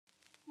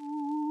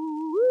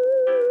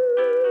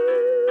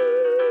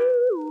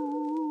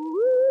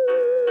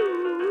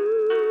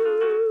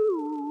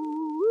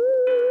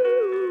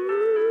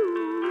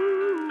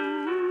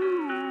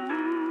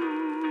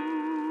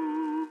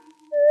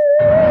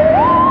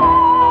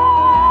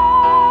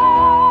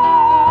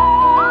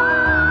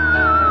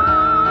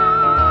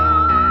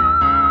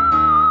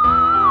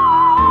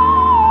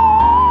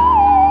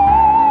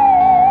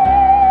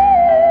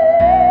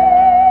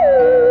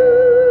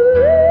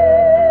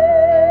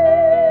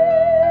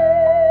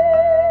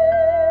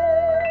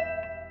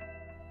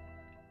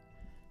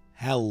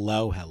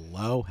Hello,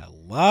 hello,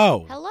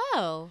 hello.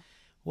 Hello.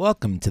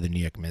 Welcome to the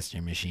New York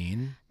Mystery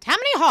Machine.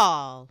 Tammany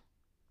Hall.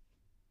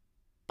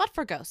 But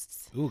for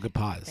ghosts. Ooh, good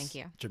pause. Thank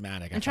you.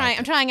 Dramatic. I'm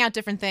trying out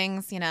different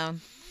things,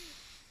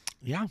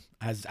 Yeah,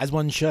 as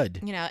one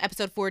should.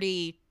 Episode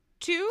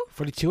 42.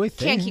 42, I think.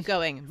 Can't keep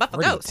going. But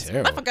for 42. ghosts.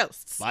 But for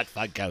ghosts. But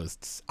for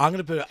ghosts. I'm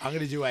gonna do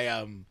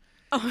a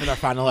for our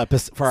final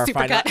episode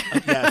Supercut.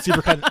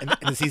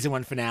 Supercut in the season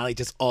 1 finale.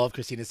 Just all of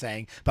Christina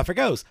saying, "But for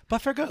ghosts,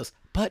 but for ghosts,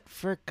 but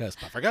for ghosts,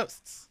 but for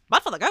ghosts."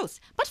 But for the ghosts.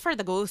 But for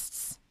the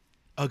ghosts.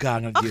 Oh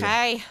God, I'm gonna do it.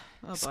 Okay.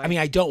 Oh boy. I mean,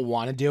 I don't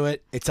want to do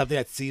it. It's something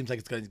that seems like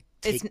it's going to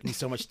take me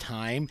so much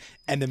time.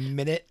 And the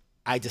minute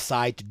I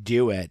decide to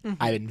do it,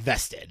 I've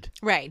invested.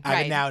 Right.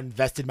 I've now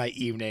invested my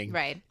evening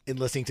Right. in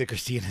listening to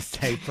Christina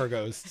say for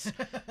ghosts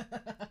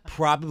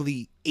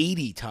probably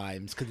 80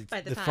 times because it's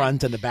the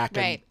front and the back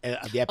Right.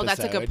 of the episode. Oh,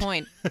 that's a good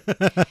point.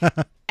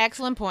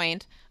 Excellent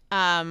point.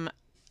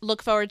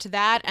 Look forward to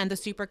that and the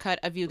supercut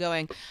of you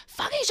going,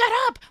 "Fucking shut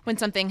up," when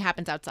something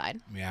happens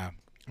outside. Yeah.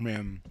 I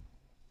mean,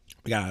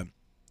 we got to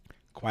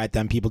quiet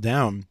them people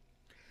down.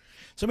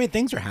 So many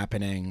things are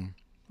happening.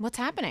 What's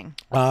happening?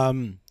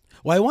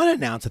 Well, I want to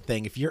announce a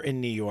thing. If you're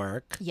in New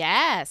York,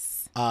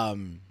 Yes.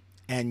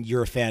 and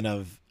you're a fan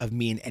of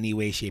me in any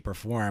way, shape, or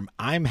form,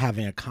 I'm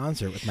having a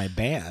concert with my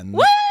band,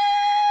 Woo!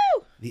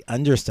 the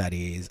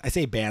Understudies. I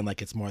say band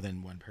like it's more than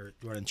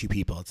more than two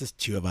people. It's just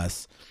two of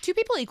us. 2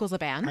 people equals a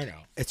band. I know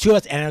it's two of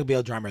us, and there'll be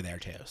a drummer there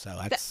too. So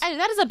that's.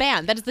 That is a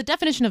band. That is the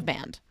definition of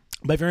band.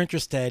 But if you're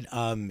interested,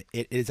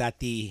 it is at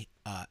the.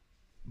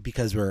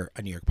 Because we're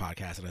a New York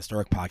podcast and a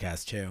historic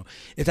podcast too,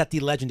 it's at the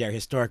legendary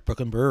historic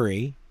Brooklyn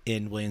Brewery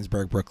in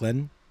Williamsburg,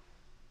 Brooklyn,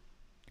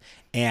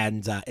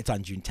 and it's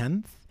on June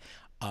 10th.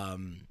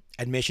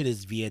 Admission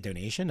is via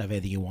donation of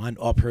anything you want.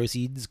 All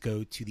proceeds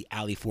go to the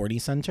Ali Forney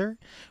Center,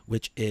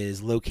 which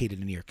is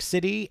located in New York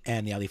City,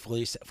 and the Ali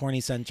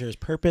Forney Center's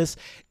purpose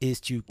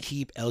is to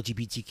keep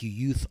LGBTQ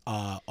youth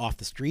off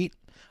the street.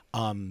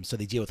 So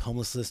they deal with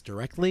homelessness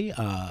directly.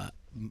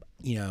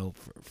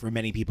 For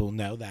many people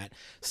know that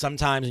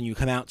sometimes when you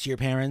come out to your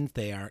parents,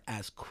 they aren't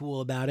as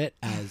cool about it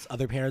as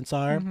other parents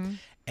are.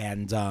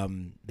 And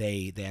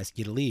they ask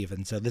you to leave.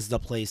 And so this is a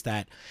place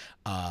that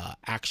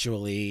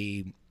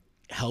actually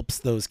helps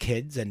those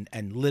kids.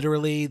 And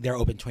literally they're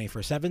open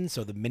 24/7.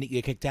 So the minute you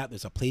get kicked out,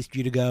 there's a place for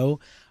you to go.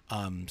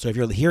 So if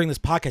you're hearing this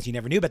podcast, you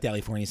never knew about the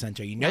Ali Forney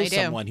Center. You know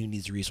someone who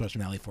needs a resource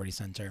from the Ali Forney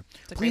Center.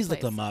 Please look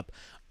them up.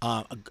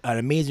 An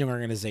amazing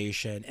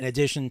organization. In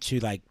addition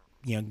to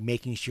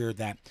making sure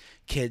that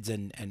kids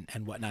and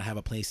whatnot have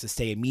a place to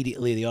stay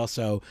immediately. They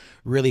also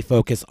really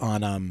focus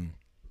on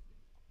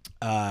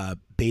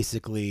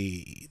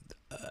basically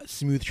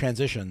smooth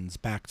transitions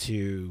back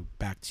to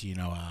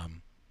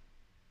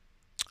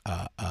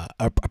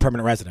a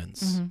permanent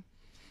residence. I'm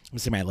gonna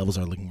say my levels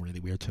are looking really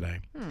weird today.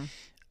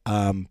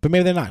 But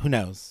maybe they're not. Who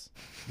knows?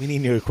 We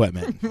need new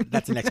equipment.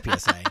 That's the next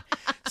PSA.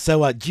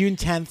 So June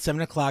 10th,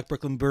 7:00,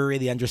 Brooklyn Brewery,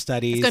 the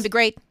Understudies. It's going to be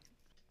great.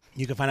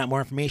 You can find out more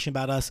information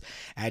about us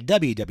at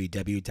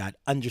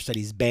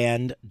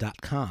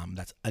www.understudiesband.com.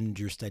 That's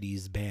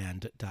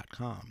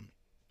understudiesband.com.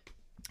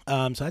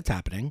 So that's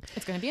happening.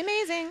 It's going to be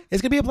amazing.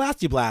 It's going to be a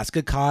blasty blast.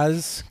 Good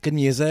cause, good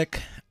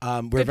music.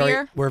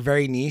 We're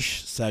very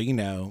niche, so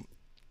you'll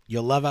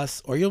love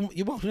us or you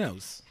won't. Who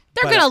knows?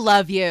 They're going to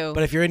love you.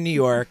 But if you're in New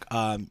York,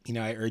 I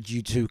urge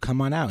you to come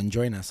on out and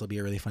join us. It'll be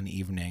a really fun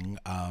evening.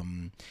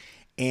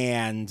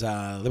 And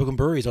the Brooklyn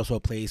Brewery is also a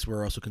place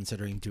we're also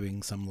considering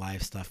doing some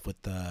live stuff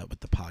with the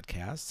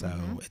podcast.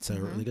 So it's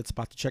a really good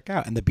spot to check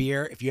out. And the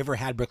beer, if you ever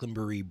had Brooklyn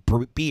Brewery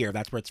beer,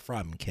 that's where it's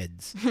from,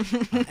 kids.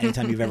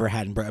 Anytime you've ever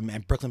had,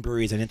 and Brooklyn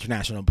Brewery is an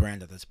international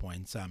brand at this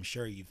point. So I'm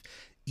sure you've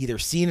either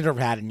seen it or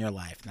had it in your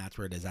life. And that's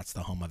where it is. That's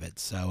the home of it.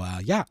 So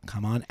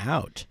come on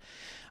out.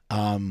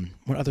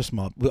 What other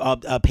small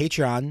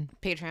Patreon?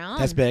 Patreon.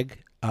 That's big.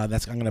 I'm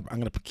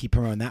gonna keep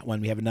promoting that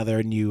one. We have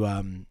another new.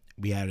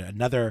 We had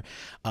another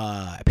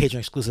Patreon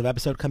exclusive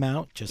episode come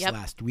out just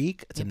last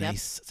week. It's a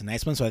nice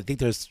one. So I think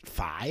there's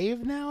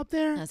 5 now up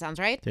there. That sounds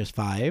right. There's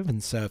 5,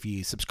 and so if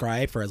you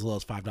subscribe for as little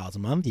as $5 a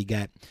month, you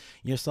get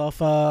yourself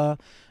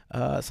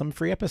some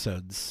free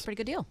episodes. Pretty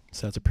good deal.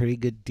 So it's a pretty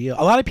good deal.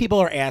 A lot of people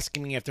are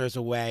asking me if there's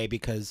a way,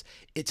 because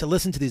to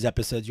listen to these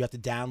episodes, you have to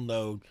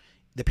download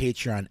the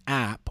Patreon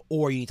app,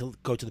 or you need to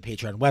go to the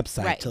Patreon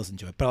website to listen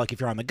to it. But if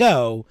you're on the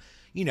go,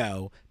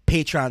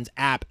 Patreon's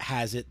app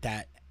has it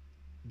that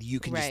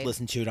you can just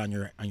listen to it on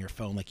your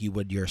phone like you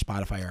would your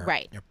Spotify or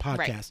your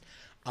podcast.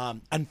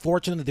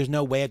 Unfortunately, there's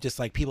no way of just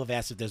people have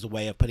asked if there's a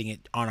way of putting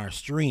it on our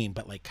stream,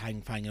 but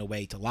finding a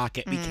way to lock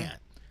it, we can't.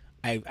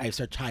 I've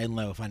searched high and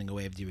low finding a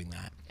way of doing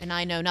that. And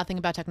I know nothing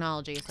about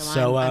technology,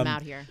 so I'm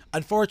out here.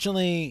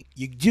 Unfortunately,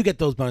 you do get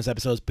those bonus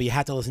episodes, but you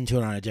have to listen to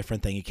it on a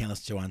different thing. You can't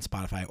listen to it on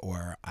Spotify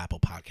or Apple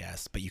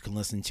Podcasts, but you can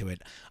listen to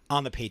it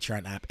on the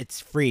Patreon app.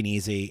 It's free and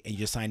easy, and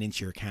you just sign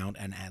into your account,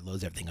 and it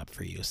loads everything up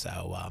for you.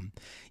 So,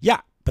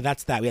 but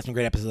that's that. We have some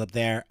great episodes up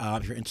there.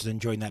 If you're interested in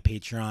joining that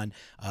Patreon,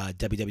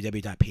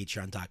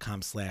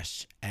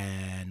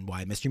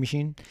 www.patreon.com/NY Mystery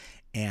Machine.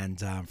 And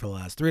for the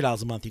last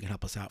 $3 a month, you can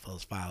help us out. For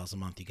those $5 a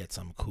month, you get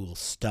some cool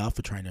stuff.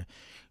 We're trying to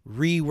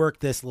rework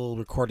this little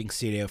recording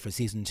studio for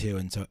season 2,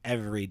 and so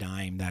every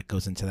dime that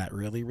goes into that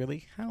really,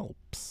 really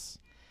helps.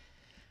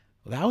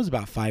 Well, that was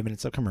about 5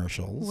 minutes of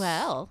commercials.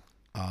 Well,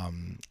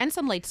 and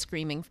some light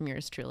screaming from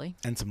yours truly.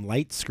 And some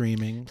light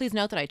screaming. Please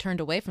note that I turned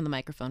away from the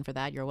microphone for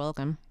that. You're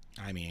welcome.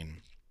 I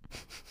mean,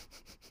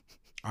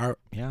 I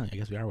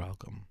guess we are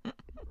welcome.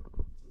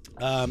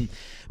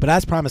 But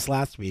as promised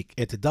last week,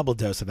 it's a double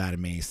dose of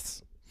Adam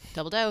Mace.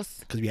 Double dose.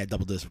 Because we had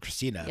double dose of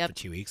Christina for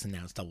 2 weeks, and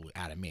now it's double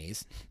Adam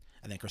Mace.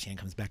 And then Christina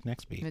comes back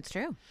next week. It's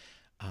true.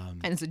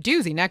 And it's a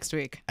doozy next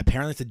week.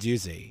 Apparently it's a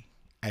doozy.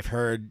 I've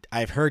heard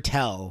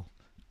tell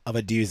of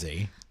a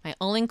doozy. My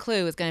only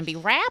clue is going to be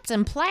wrapped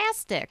in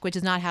plastic, which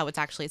is not how it's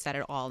actually said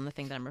at all in the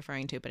thing that I'm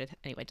referring to. But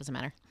anyway, it doesn't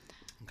matter.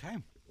 Okay.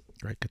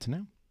 Great. Good to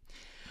know.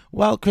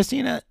 Well,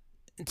 Christina,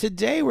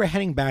 today we're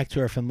heading back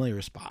to our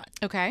familiar spot.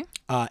 Okay.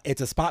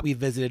 It's a spot we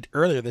visited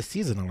earlier this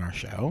season on our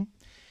show.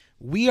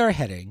 We are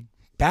heading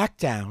back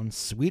down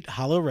Sweet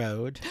Hollow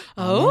Road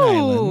on Long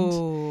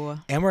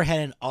Island, and we're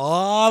heading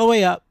all the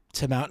way up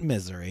to Mount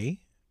Misery.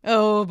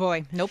 Oh,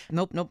 boy. Nope.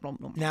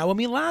 Now, when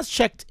we last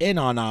checked in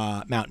on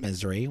Mount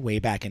Misery, way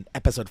back in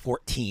episode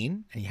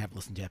 14, and you haven't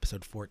listened to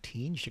episode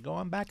 14, you should go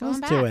on back and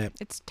listen to it.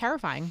 It's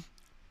terrifying.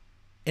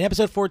 In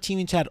episode 14,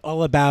 we chatted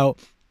all about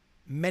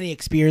many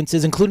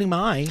experiences, including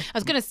mine. I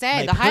was going to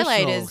say, the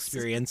highlight is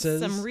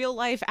experiences. Some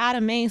real-life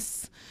Adam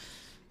Mace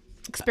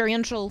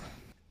experiential.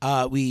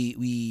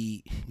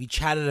 We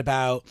chatted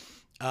about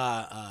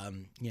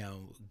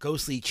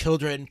ghostly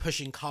children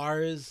pushing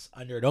cars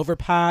under an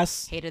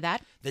overpass. Hated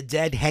that. The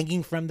dead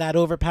hanging from that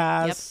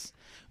overpass.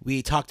 Yep.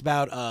 We talked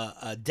about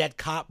a dead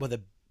cop with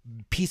a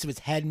piece of his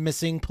head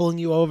missing pulling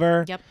you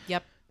over. Yep.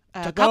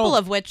 A couple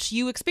of which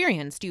you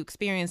experienced. You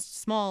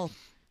experienced small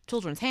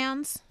children's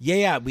hands.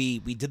 Yeah. We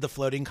did the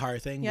floating car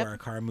thing where our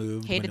car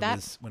moved. Hated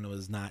that. When it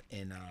was not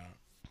in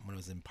when it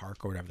was in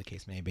park or whatever the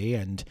case may be.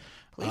 And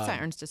police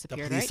sirens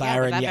disappeared. The police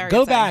right? siren.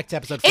 Go back to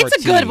episode 14.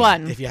 It's a good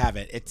one if you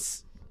haven't.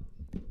 It's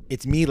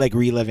me like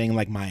reliving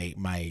like my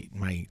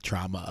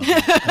trauma of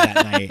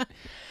that night.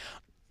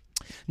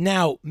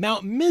 Now,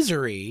 Mount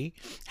Misery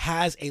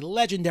has a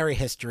legendary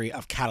history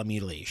of cattle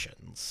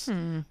mutilations.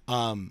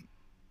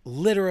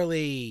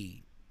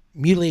 Literally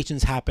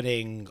mutilations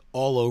happening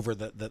all over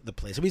the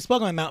place. So we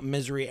spoke about Mount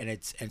Misery and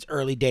its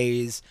early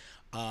days.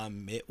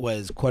 It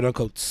was quote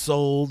unquote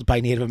sold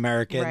by Native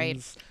Americans.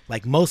 Right.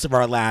 Like most of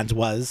our land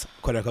was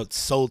quote unquote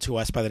sold to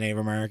us by the Native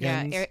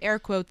Americans. Yeah, air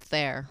quotes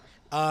there.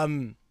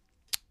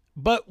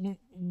 But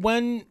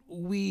when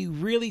we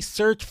really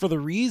search for the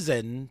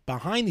reason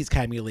behind these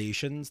kind of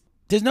mutilations,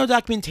 there's no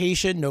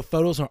documentation, no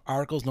photos, no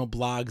articles, no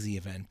blogs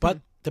even.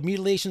 But the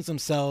mutilations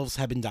themselves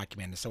have been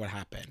documented. So what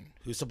happened?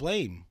 Who's to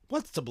blame?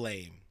 What's to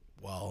blame?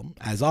 Well,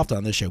 as often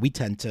on this show, we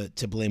tend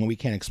to blame what we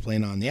can't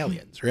explain on the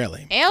aliens,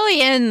 really.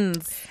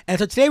 Aliens! And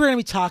so today we're going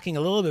to be talking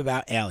a little bit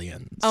about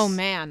aliens. Oh,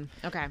 man.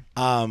 Okay.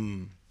 That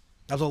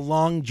was a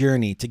long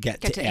journey to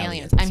get to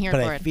aliens. I'm here for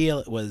it. But I feel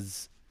it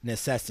was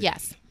necessity.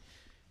 Yes.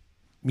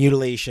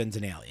 Mutilations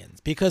and aliens.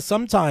 Because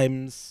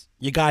sometimes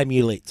you gotta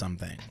mutilate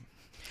something.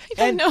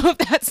 I don't know if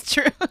that's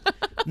true.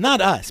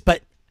 Not us,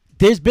 but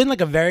there's been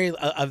like a very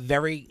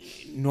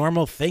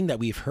normal thing that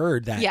we've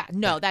heard that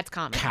that's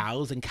common.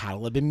 Cows and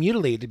cattle have been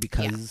mutilated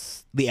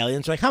because the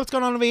aliens are like, what's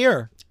going on over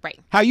here? Right.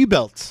 How you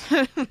built?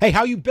 Hey,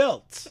 how you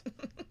built?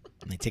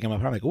 And they take them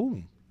apart. I'm like,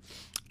 ooh,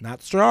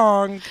 not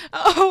strong.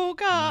 Oh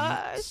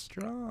gosh. Not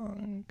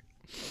strong.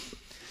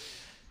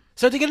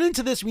 So to get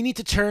into this, we need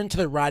to turn to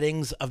the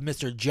writings of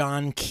Mr.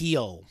 John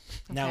Keel.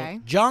 Now,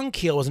 John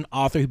Keel was an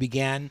author who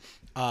began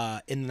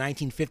in the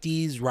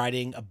 1950s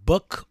writing a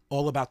book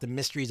all about the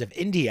mysteries of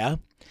India.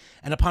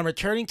 And upon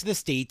returning to the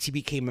States, he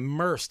became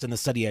immersed in the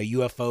study of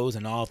UFOs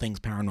and all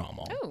things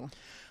paranormal. Oh.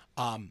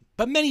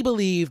 But many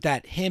believe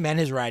that him and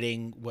his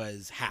writing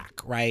was hack,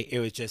 right? It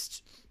was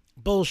just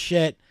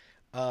bullshit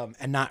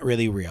and not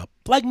really real.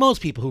 Like most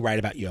people who write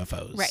about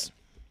UFOs. Right.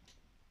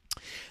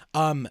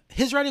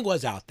 His writing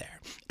was out there,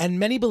 and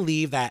many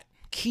believe that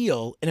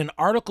Keel, in an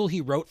article he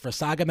wrote for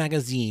Saga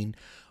magazine,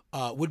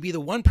 would be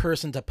the one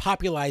person to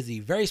popularize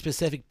a very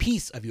specific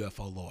piece of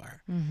UFO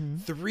lore.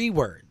 3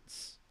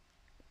 words: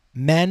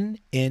 Men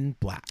in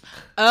Black.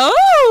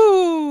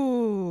 Oh!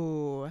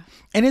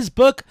 In his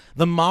book,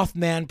 The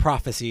Mothman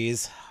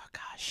Prophecies,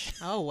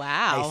 oh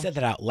wow! I said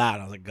that out loud.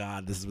 I was like,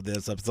 God, this is where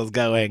this episode's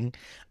going.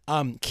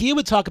 Keel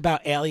would talk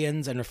about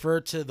aliens and refer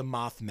to the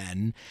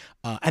Mothmen.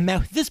 And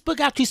now this book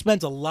actually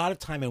spends a lot of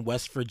time in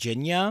West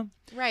Virginia.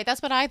 Right,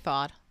 that's what I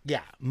thought.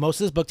 Yeah,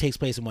 most of this book takes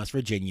place in West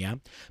Virginia,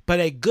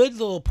 but a good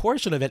little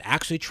portion of it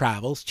actually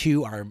travels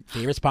to our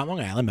favorite spot on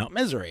Long Island, Mount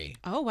Misery.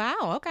 Oh,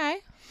 wow,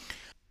 okay.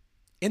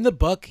 In the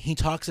book, he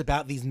talks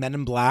about these men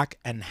in black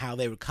and how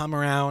they would come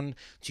around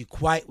to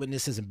quiet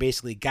witnesses and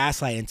basically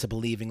gaslight into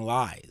believing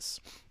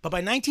lies. But by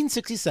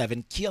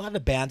 1967, Keel had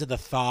abandoned the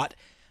thought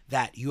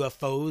that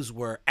UFOs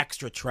were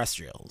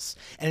extraterrestrials,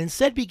 and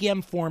instead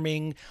began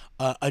forming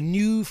a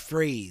new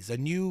phrase, a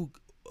new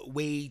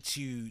way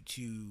to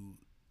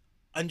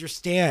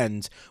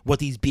understand what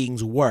these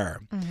beings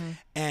were,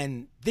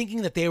 and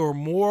thinking that they were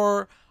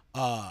more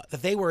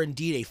that they were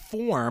indeed a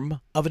form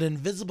of an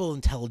invisible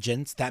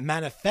intelligence that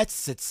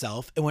manifests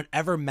itself in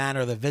whatever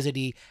manner the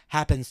visitee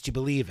happens to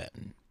believe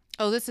in.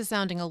 Oh, this is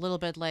sounding a little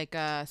bit like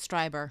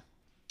Stryber.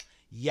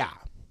 Yeah.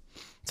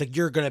 It's like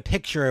you're going to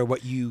picture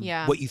what you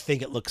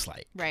think it looks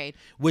like. Right.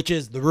 Which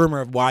is the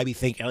rumor of why we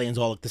think aliens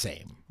all look the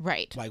same.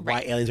 Right. Like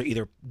why aliens are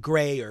either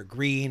gray or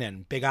green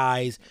and big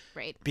eyes.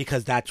 Right.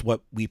 Because that's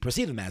what we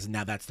perceive them as, and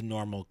now that's the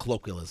normal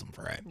colloquialism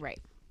for it. Right.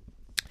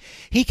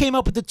 He came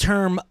up with the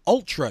term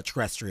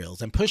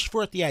ultra-terrestrials and pushed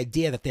forth the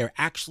idea that they're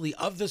actually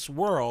of this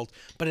world,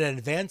 but an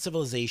advanced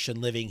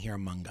civilization living here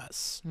among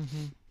us.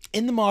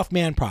 In the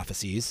Mothman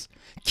prophecies,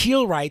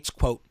 Keel writes,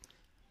 quote,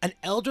 "An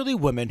elderly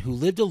woman who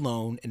lived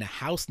alone in a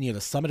house near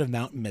the summit of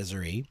Mount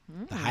Misery,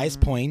 the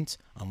highest point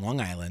on Long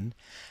Island,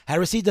 had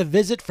received a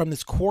visit from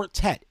this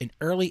quartet in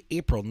early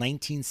April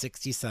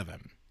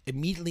 1967,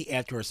 immediately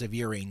after a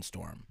severe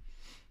rainstorm.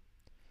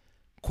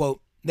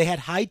 Quote, they had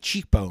high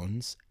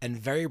cheekbones and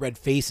very red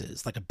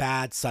faces, like a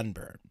bad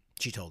sunburn,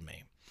 she told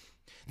me.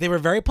 They were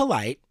very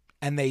polite,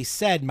 and they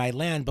said my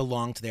land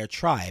belonged to their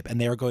tribe, and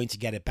they were going to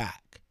get it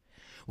back.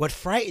 What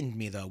frightened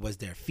me, though, was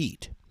their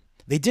feet.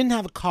 They didn't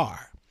have a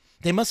car.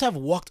 They must have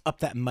walked up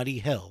that muddy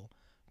hill,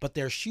 but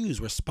their shoes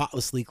were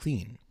spotlessly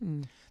clean.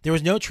 There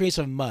was no trace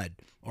of mud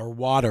or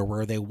water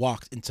where they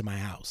walked into my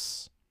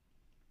house."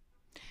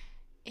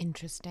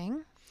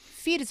 Interesting.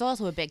 Feet is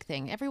also a big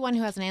thing. Everyone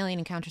who has an alien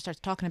encounter starts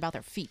talking about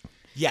their feet.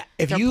 Yeah,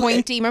 They're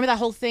pointy. Remember that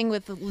whole thing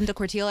with Linda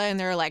Cortilla, and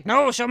they're like,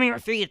 "No, show me your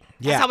feet.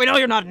 That's how we know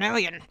you're not an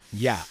alien."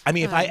 Yeah, I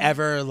mean, if I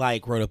ever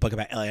wrote a book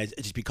about aliens,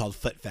 it'd just be called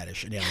Foot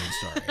Fetish, an alien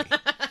story.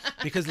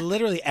 Because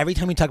literally every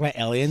time we talk about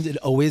aliens, it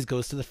always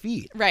goes to the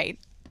feet. Right.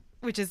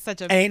 Which is such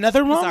a ain't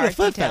nothing wrong with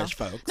foot detail. fetish,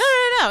 folks.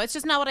 No. It's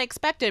just not what I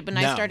expected when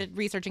I started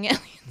researching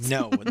aliens.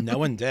 No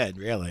one did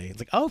really. It's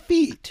like, oh,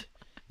 feet.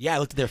 Yeah, I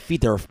looked at their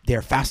feet.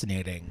 They're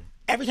fascinating.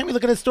 Every time we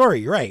look at a story,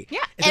 you're right.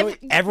 Yeah,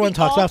 everyone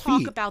talks about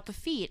feet. Talk about the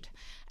feet,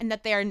 and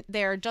that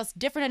they're just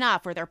different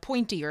enough, or they're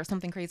pointy, or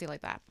something crazy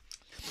like that.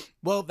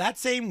 Well, that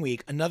same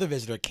week, another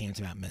visitor came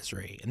to Mount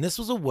Misery, and this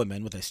was a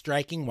woman with a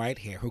striking white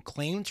hair who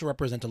claimed to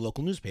represent a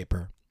local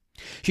newspaper.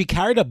 She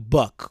carried a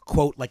book,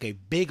 quote, like a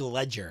big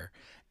ledger,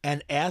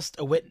 and asked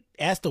the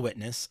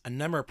witness a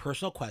number of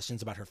personal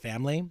questions about her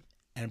family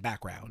and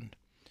background.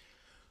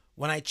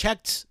 When I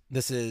checked,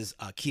 this is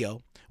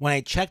Keel, when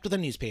I checked with the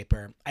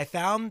newspaper, I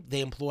found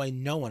they employ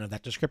no one of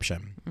that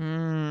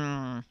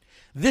description.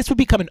 This would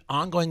become an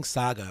ongoing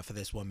saga for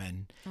this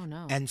woman. Oh,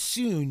 no. And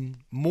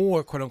soon,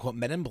 more quote-unquote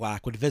men in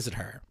black would visit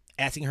her,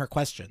 asking her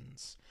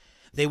questions.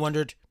 They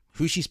wondered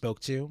who she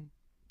spoke to,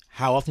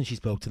 how often she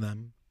spoke to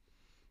them,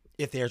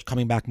 if they're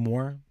coming back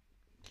more.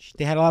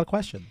 They had a lot of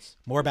questions.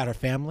 More about her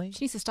family.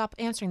 She needs to stop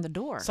answering the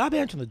door. Stop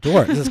answering the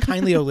door. This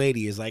kindly old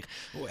lady is like,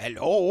 oh,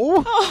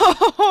 hello?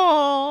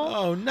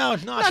 Oh, no,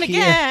 not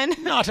here. Again.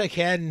 Not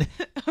again.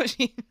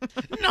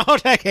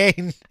 Not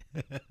again.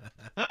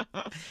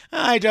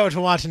 I don't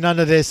want none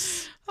of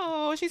this.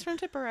 Oh, she's from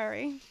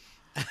Tipperary.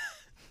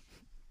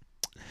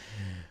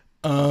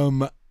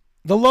 The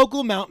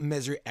local Mount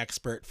Misery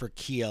expert for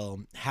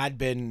Keel had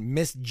been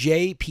Miss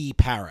J.P.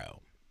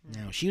 Parrow.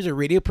 Now, she was a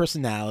radio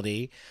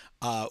personality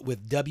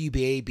with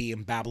WBAB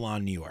in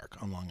Babylon, New York,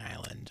 on Long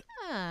Island.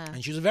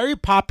 And she was very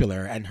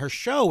popular, and her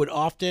show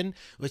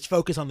which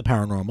focused on the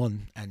paranormal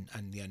and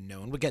the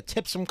unknown, would get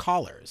tips from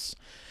callers.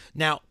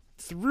 Now,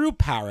 through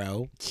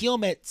Parrow, Keel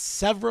met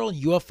several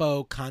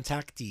UFO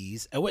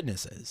contactees and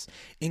witnesses,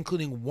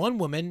 including one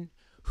woman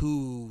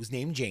who was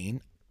named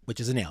Jane, which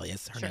is an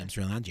alias, her name's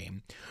really not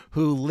Jane,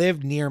 who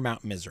lived near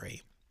Mount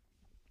Misery.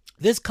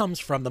 This comes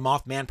from The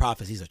Mothman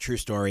Prophecies, a true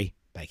story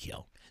by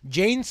Keel.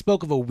 Jane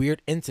spoke of a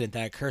weird incident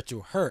that occurred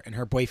to her and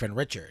her boyfriend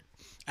Richard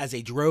as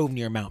they drove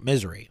near Mount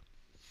Misery.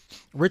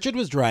 Richard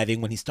was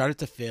driving when he started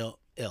to feel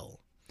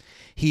ill.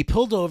 He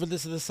pulled over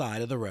to the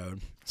side of the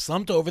road,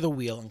 slumped over the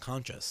wheel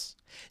unconscious.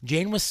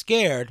 Jane was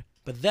scared,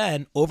 but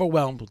then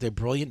overwhelmed with a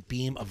brilliant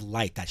beam of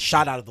light that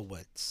shot out of the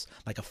woods,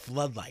 like a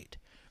floodlight,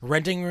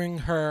 rendering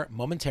her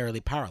momentarily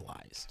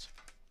paralyzed.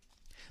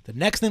 The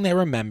next thing they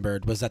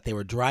remembered was that they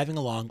were driving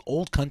along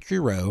Old Country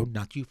Road,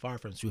 not too far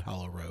from Sioux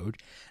Hollow Road,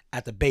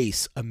 at the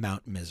base of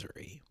Mount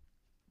Misery.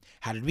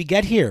 "How did we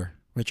get here?"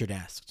 Richard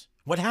asked.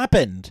 "What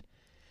happened?"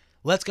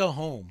 "Let's go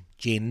home,"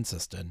 Jane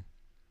insisted.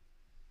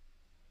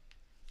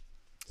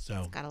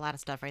 So, Got a lot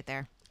of stuff right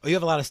there. oh, you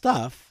have a lot of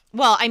stuff.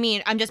 Well, I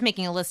mean, I'm just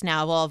making a list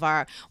now of all of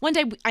our. One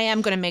day I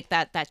am going to make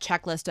that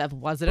checklist of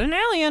was it an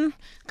alien,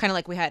 kind of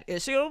like we had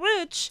is she a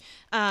witch,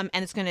 and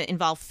it's going to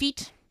involve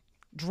feet,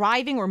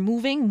 driving or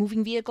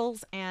moving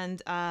vehicles,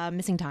 and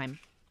missing time.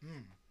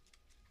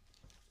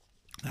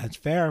 That's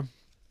fair.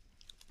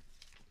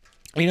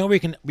 You know, we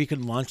can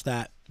launch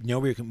that. You know,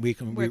 Where can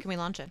we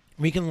launch it?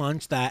 We can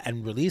launch that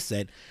and release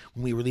it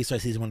when we release our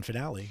season 1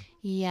 finale.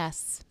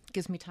 Yes.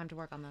 gives me time to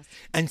work on this.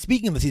 And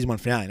speaking of the season 1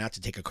 finale, not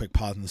to take a quick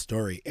pause in the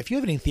story, if you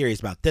have any theories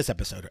about this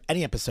episode or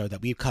any episode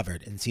that we've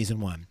covered in season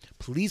 1,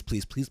 please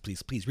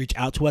reach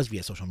out to us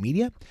via social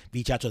media.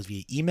 Reach out to us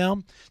via email.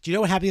 Do you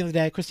know what happened the other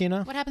day,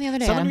 Christina? What happened the other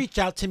day? Someone reached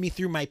out to me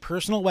through my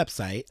personal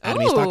website,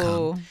 animates.com,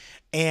 Ooh.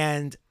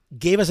 and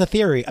gave us a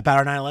theory about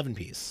our 9/11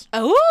 piece.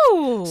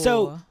 Oh.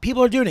 So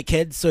people are doing it,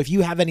 kids. So if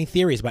you have any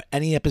theories about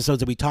any episodes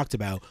that we talked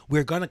about,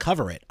 we're going to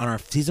cover it on our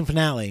season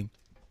finale.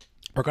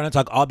 We're going to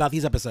talk all about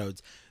these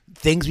episodes,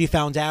 things we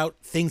found out,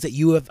 things that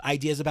you have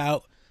ideas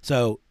about.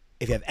 So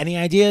if you have any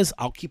ideas,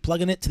 I'll keep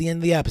plugging it to the end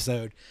of the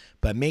episode,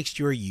 but make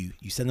sure you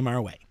send them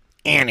our way.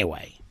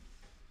 Anyway,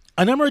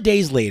 a number of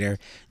days later,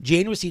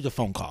 Jane received a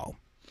phone call.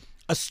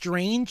 A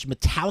strange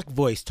metallic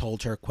voice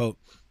told her, quote,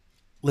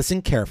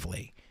 "Listen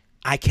carefully.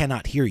 I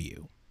cannot hear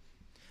you."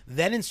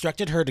 Then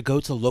instructed her to go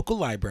to the local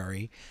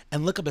library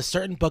and look up a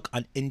certain book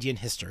on Indian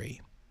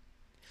history.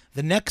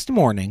 The next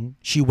morning,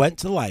 she went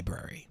to the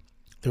library.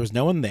 There was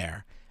no one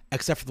there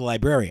except for the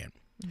librarian,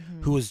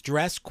 who was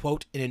dressed,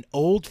 quote, in an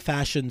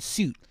old-fashioned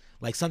suit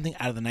like something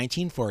out of the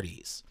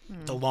 1940s.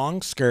 The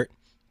long skirt,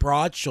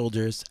 broad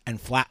shoulders, and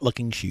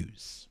flat-looking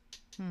shoes.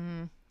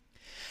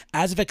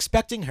 As if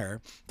expecting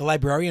her, the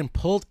librarian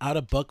pulled out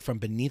a book from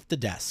beneath the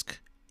desk.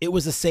 It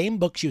was the same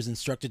book she was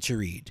instructed to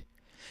read.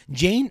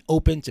 Jane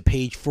opened to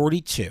page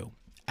 42,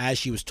 as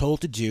she was told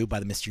to do by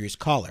the mysterious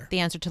caller. The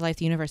answer to life,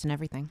 the universe, and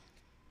everything.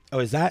 Oh,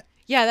 is that?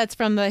 Yeah, that's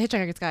from the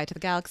Hitchhiker's Guide to the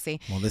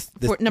Galaxy. Well, this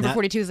Number now,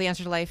 42 is the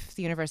answer to life,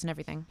 the universe, and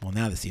everything. Well,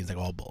 now this seems like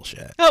all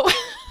bullshit. Oh.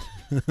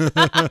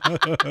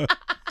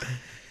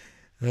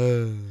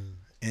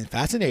 And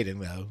fascinating,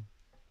 though.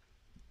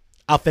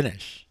 I'll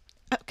finish.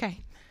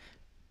 Okay.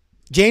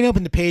 Jane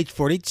opened to page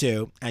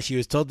 42, as she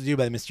was told to do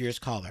by the mysterious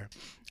caller.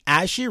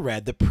 As she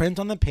read, the print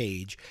on the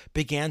page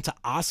began to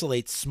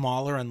oscillate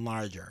smaller and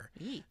larger.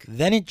 Eek.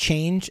 Then it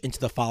changed into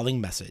the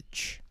following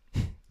message.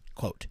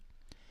 Quote,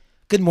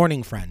 "Good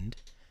morning, friend.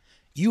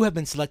 You have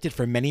been selected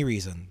for many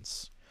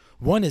reasons.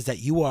 One is that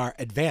you are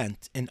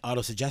advanced in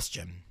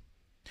autosuggestion.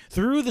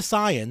 Through the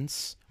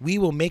science, we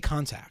will make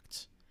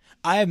contact.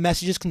 I have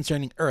messages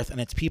concerning Earth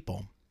and its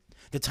people.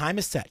 The time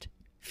is set.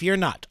 Fear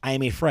not, I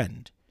am a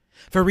friend.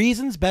 For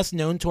reasons best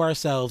known to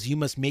ourselves, you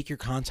must make your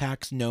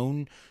contacts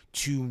known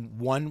to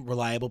one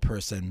reliable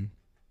person.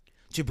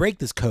 To break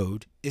this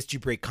code is to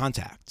break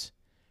contact.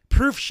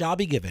 Proof shall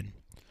be given.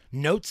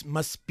 Notes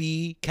must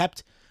be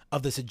kept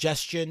of the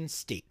suggestion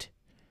state.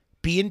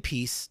 Be in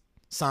peace.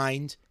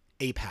 Signed,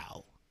 a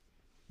pal."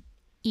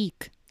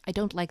 Eek. I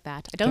don't like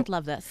that. I don't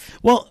love this.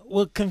 Well,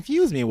 what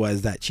confused me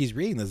was that she's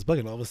reading this book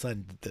and all of a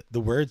sudden the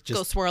words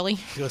just Go swirly.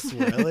 go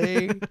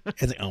swirly.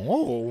 It's like,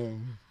 oh.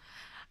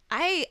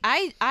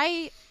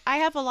 I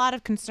have a lot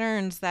of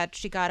concerns that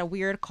she got a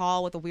weird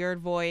call with a weird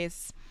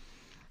voice,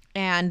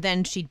 and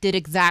then she did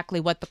exactly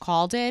what the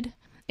call did.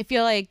 I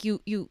feel like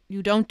you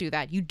don't do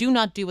that. You do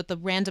not do what the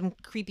random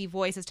creepy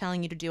voice is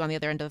telling you to do on the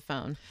other end of the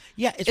phone.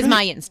 Yeah, it's Is really,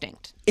 my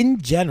instinct.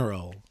 in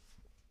general,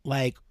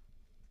 like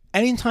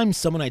anytime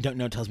someone I don't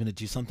know tells me to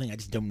do something, I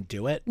just don't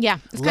do it. Yeah,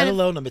 it's Let kind of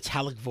alone a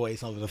metallic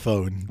voice over the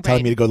phone telling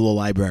Right. me to go to the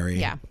library.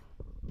 yeah,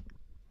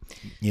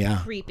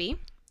 Yeah. creepy.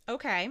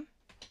 Okay.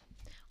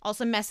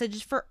 Also,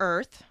 message for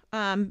Earth.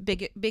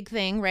 Big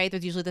thing, right?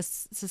 There's usually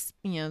this,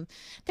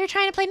 they're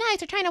trying to play nice.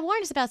 They're trying to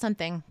warn us about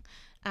something.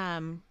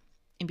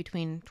 In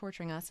between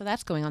torturing us, so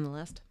that's going on the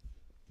list.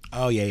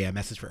 Oh, yeah.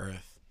 Message for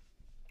Earth.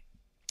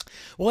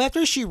 Well,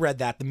 after she read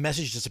that, the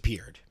message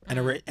disappeared, and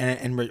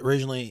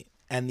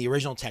the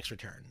original text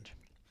returned.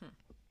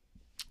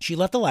 She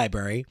left the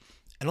library,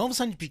 and all of a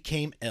sudden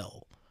became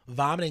ill,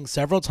 vomiting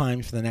several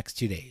times for the next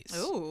 2 days.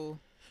 Ooh.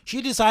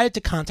 She decided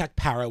to contact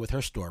Para with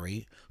her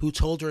story, who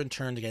told her in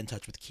turn to get in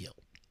touch with Keel.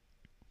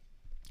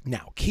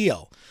 Now,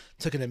 Keel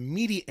took an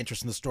immediate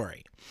interest in the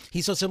story.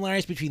 He saw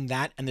similarities between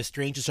that and the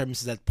strange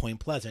disturbances at Point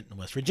Pleasant in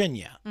West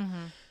Virginia.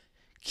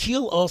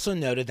 Keel also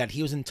noted that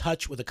he was in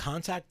touch with a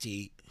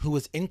contactee who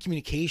was in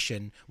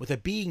communication with a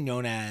being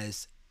known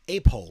as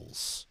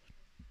Apholes.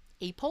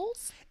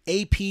 Apholes?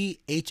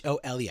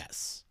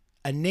 Apholes.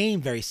 A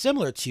name very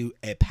similar to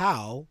a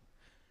pal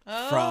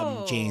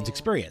from Jane's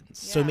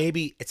experience. So Yeah.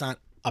 maybe it's not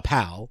a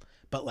pal,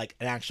 but like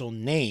an actual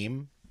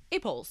name.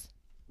 Apholes.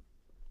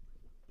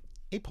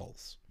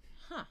 Apholes.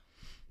 Huh.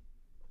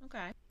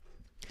 Okay.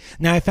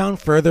 Now, I found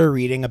further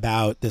reading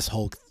about this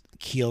whole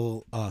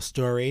Keel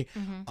story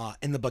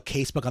in the book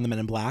Casebook on the Men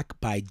in Black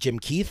by Jim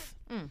Keith.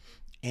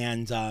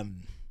 And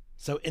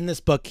so in this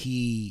book,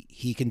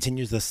 he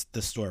continues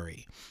the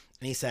story.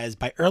 And he says,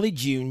 by early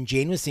June,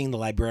 Jane was seeing the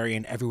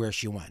librarian everywhere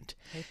she went.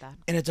 Hate that.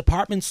 In a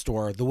department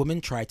store, the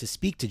woman tried to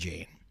speak to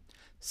Jane.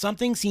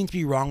 Something seemed to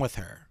be wrong with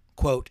her.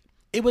 Quote,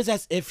 it was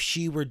as if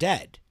she were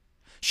dead.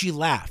 She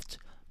laughed,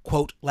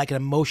 quote, like an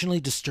emotionally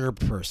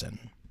disturbed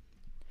person.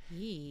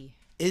 Yee.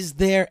 Is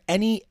there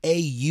any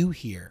AU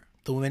here?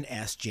 The woman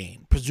asked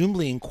Jane,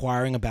 presumably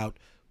inquiring about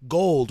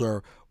gold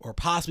or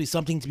possibly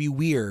something to be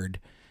weird,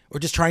 or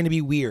just trying to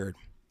be weird.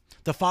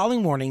 The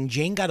following morning,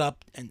 Jane got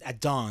up at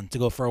dawn to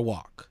go for a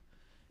walk.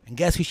 And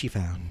guess who she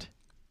found?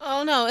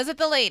 Oh no, is it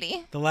the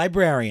lady? The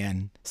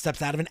librarian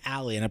steps out of an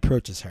alley and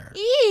approaches her.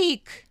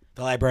 Eek.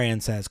 The librarian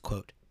says,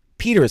 quote,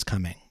 "Peter is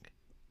coming.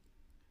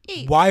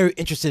 Eek. Why are you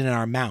interested in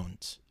our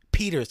mount?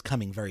 Peter is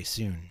coming very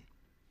soon."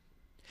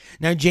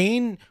 Now,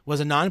 Jane was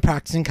a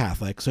non-practicing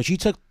Catholic, so she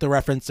took the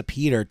reference to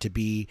Peter to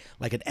be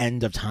like an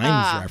end of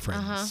times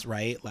reference,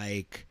 right?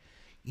 Like,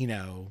 you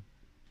know,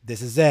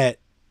 this is it.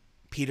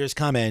 Peter's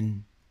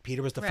coming.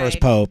 Peter was the first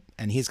pope,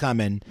 and he's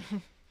coming.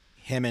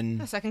 Him and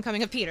The second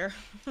coming of Peter.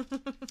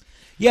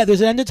 yeah,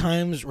 there's an end of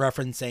times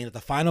reference saying that the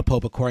final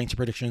pope, according to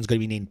prediction, is going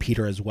to be named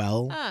Peter as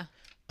well,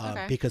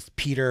 Okay. because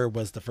Peter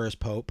was the first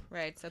pope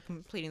Right, so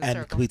completing the and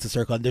circle. completes the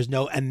circle. And there's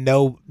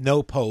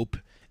no pope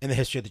in the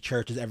history of the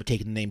church has ever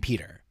taken the name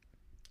Peter,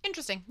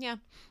 Interesting, yeah.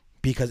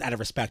 because out of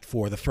respect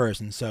for the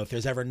first. And so if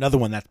there's ever another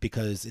one, that's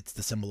because it's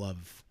the symbol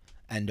of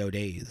Endo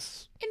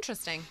days.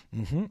 Interesting.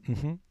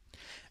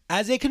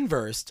 As they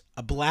conversed,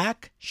 a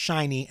black,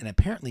 shiny, and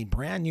apparently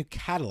brand new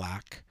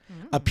Cadillac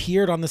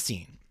appeared on the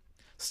scene,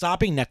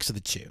 stopping next to the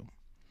two.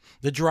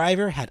 The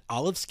driver had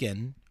olive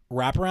skin,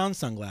 wraparound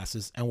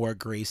sunglasses, and wore a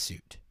gray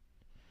suit.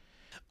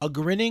 A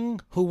grinning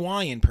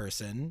Hawaiian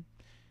person,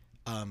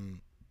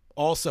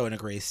 also in a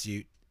gray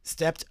suit,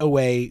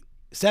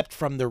 stepped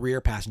from the rear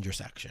passenger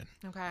section.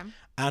 Okay.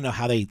 I don't know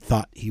how they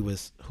thought he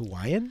was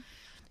Hawaiian.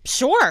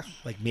 Sure.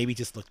 Like maybe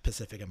just looked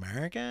Pacific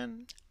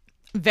American.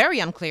 Very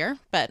unclear,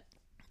 but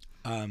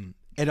And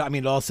I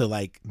mean, it also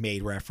like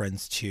made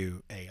reference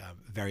to a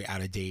very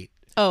out of date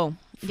yep.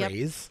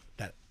 phrase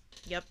that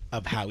Yep.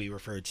 of how we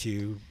refer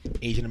to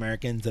Asian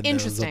Americans and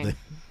Interesting. those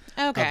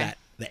of Okay.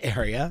 the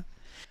area.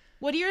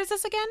 What year is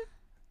this again?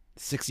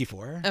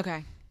 64.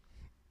 Okay.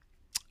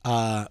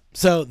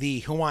 So the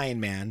Hawaiian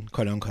man,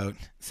 quote unquote,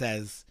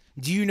 says,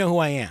 "Do you know who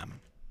I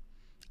am?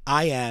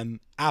 I am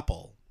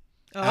Apple.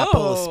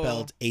 Apple is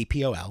spelled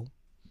APOL.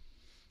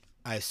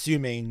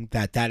 Assuming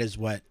that is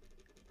what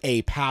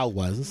A-Pal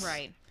was.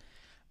 Right.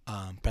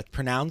 But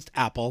pronounced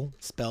Apple,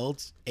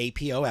 spelled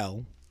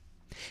APOL.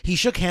 He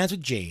shook hands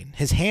with Jane.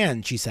 His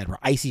hands, she said, were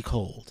icy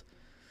cold.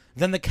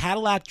 Then the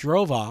Cadillac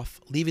drove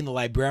off, leaving the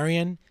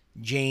librarian,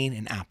 Jane,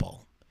 and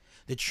Apple.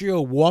 The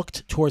trio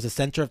walked towards the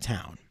center of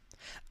town.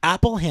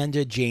 Apple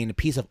handed Jane a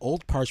piece of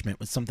old parchment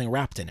with something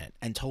wrapped in it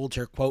and told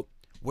her, quote,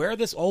 "Wear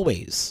this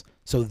always,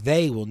 so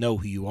they will know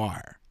who you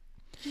are."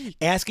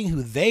 Asking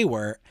who they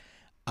were,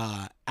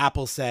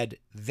 Apple said,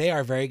 "They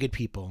are very good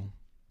people."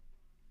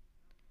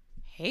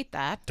 Hate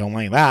that. Don't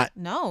like that.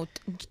 No.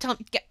 Tell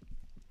me.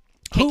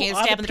 Who Kicking a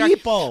are stab the in the dark.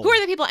 people? Who are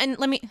the people? And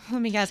let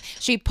me guess.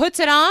 She puts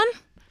it on.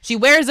 She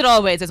wears it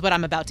always, is what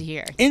I'm about to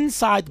hear.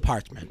 Inside the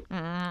parchment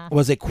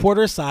was a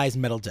quarter-sized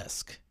metal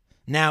disc.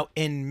 Now,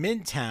 in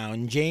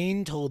Midtown,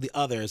 Jane told the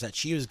others that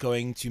she was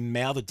going to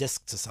mail the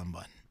disc to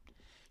someone.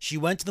 She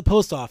went to the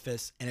post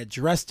office and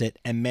addressed it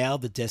and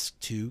mailed the disc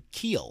to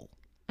Keel.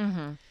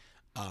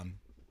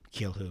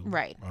 Keel, who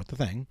Right. wrote the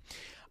thing.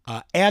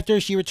 After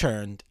she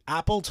returned,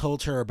 Apple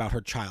told her about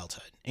her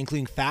childhood,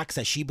 including facts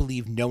that she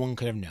believed no one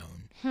could have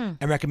known,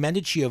 and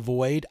recommended she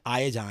avoid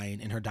iodine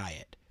in her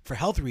diet. For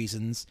health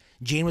reasons,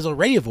 Jane was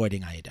already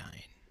avoiding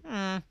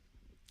iodine.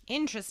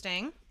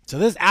 Interesting. So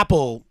this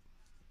Apple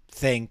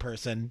thing,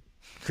 person,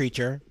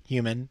 creature,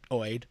 human,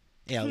 oid,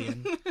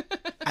 alien,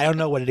 I don't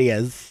know what it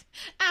is.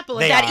 Apple,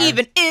 They if that are.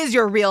 even is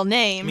your real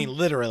name. I mean,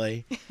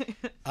 literally,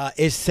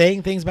 is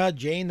saying things about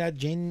Jane that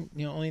Jane,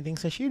 only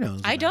thinks that she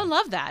knows. I about. don't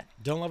love that.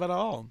 Don't love it at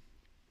all.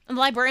 And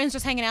the librarian's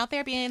just hanging out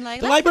there being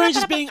like... The librarian's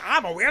just being,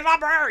 I'm a weird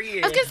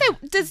librarian. I was going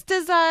to say,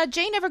 does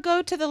Jane ever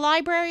go to the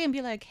library and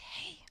be like,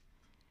 hey,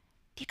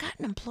 you got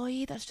an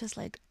employee that's just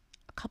like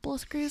a couple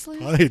of screws loose?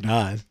 Probably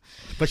not.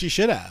 But she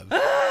should have.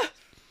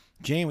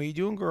 Jane, what are you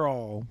doing,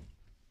 girl?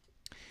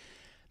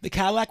 The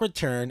Cadillac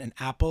returned, and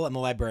Apple and the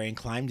librarian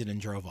climbed in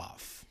and drove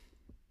off.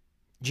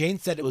 Jane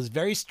said it was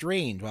very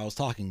strange while I was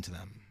talking to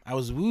them. I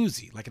was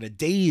woozy, like in a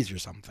daze or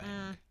something.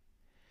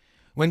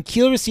 When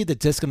Keel received the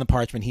disc and the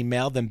parchment, he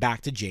mailed them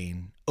back to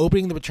Jane.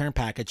 Opening the return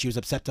package, she was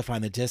upset to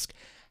find the disc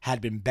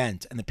had been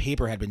bent and the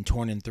paper had been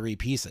torn in 3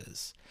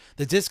 pieces.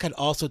 The disc had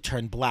also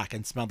turned black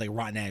and smelled like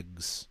rotten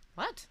eggs.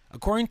 What?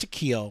 According to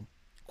Keel,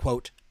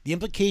 quote, "The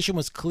implication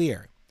was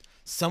clear.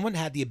 Someone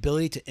had the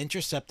ability to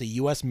intercept the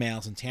U.S.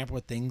 mails and tamper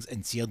with things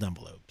in sealed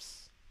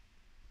envelopes."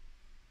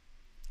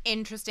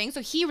 Interesting.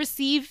 So he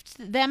received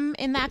them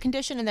in that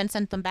condition and then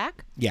sent them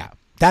back? Yeah,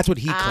 that's what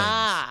he claims.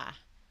 Ah.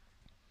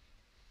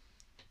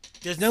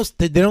 There's no,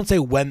 they don't say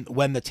when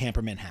the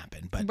tamperment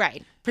happened, but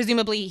Right.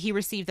 Presumably he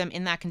received them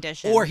in that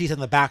condition. or he's in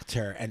the back to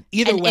her, and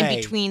either and way,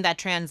 in between that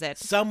transit.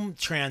 some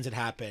transit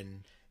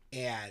happened,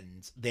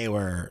 and they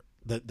were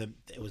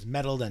it was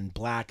metalled and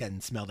black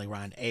and smelled like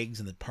rotten eggs,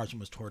 and the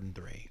parchment was torn in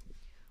 3.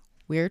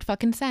 Weird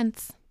fucking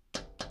sense.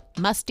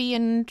 Musty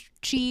and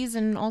cheese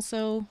and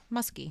also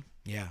musky.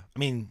 Yeah, I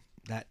mean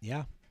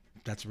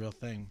that's a real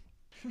thing.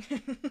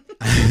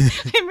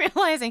 I'm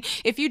realizing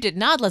if you did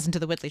not listen to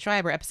the Whitley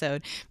Schreiber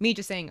episode, me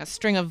just saying a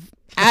string of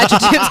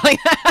adjectives like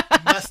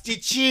that. Musty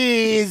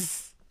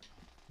cheese.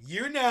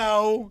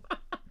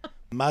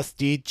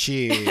 Musty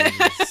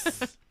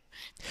cheese.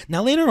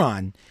 Now later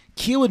on,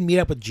 Keel would meet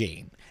up with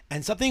Jane,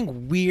 and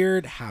something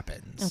weird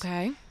happens.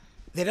 Okay.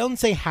 They don't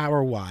say how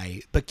or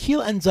why, but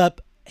Keel ends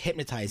up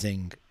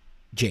hypnotizing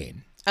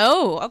Jane.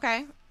 Oh,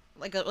 okay.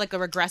 Like a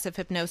regressive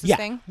hypnosis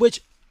thing?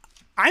 Which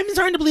I'm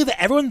starting to believe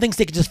that everyone thinks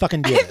they can just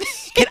fucking do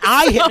this. Can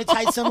I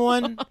hypnotize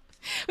someone?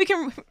 We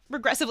can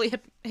regressively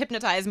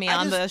hypnotize me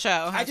on the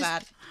show. How's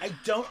that? I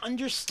don't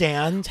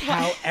understand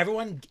how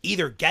everyone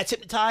either gets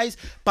hypnotized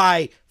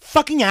by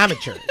fucking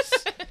amateurs.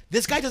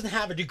 This guy doesn't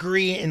have a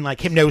degree in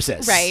like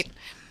hypnosis. Right.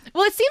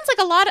 Well, it seems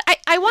like a lot of...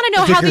 I want to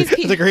know how these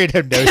people... A degree in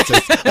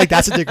hypnosis. Like,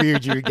 that's a degree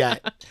you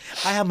get.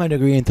 I have my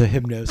degree into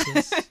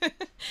hypnosis.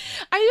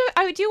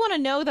 I do want to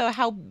know, though,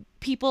 how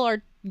people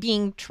are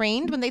being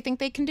trained when they think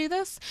they can do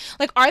this.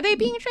 Like, are they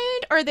being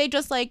trained? Or are they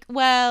just like,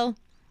 well,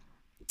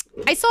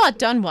 I saw it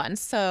done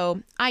once,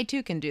 so I,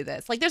 too, can do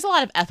this. Like, there's a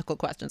lot of ethical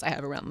questions I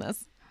have around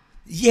this.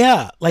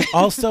 Yeah. Like,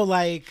 also,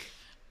 like...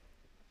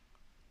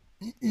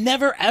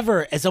 Never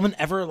ever has someone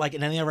ever like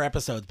in any other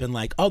episodes been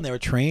like, oh, they were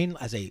trained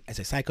as a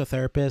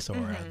psychotherapist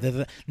or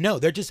no,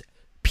 they're just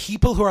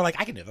people who are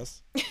like, I can do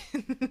this.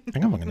 I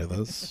know I can do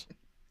this.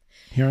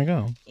 Here I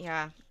go.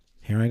 Yeah.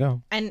 Here I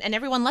go. And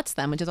everyone lets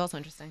them, which is also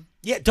interesting.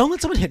 Yeah, don't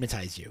let someone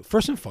hypnotize you,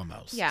 first and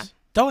foremost. Yeah.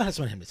 Don't let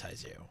someone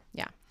hypnotize you.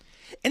 Yeah.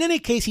 In any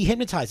case, he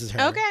hypnotizes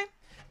her. Okay.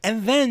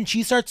 And then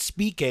she starts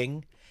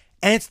speaking,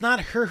 and it's not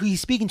her who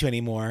he's speaking to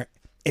anymore.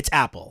 It's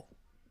Apple.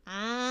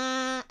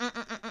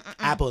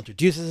 Apple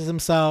introduces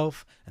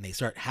himself, and they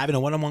start having a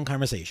one-on-one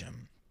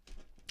conversation.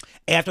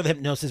 After the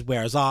hypnosis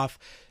wears off,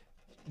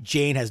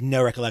 Jane has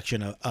no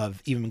recollection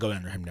of even going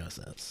under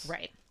hypnosis.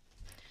 Right.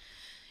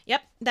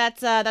 Yep,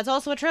 that's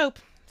also a trope.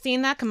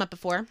 Seen that come up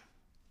before.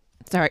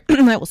 Sorry,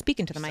 I will speak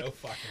into the mic.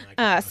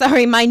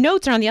 Sorry, my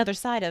notes are on the other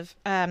side of.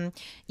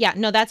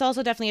 That's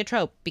also definitely a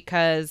trope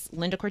because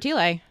Linda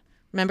Cortile,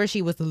 remember,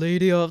 she was the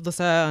Lady of the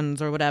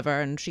Sands or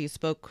whatever, and she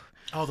spoke.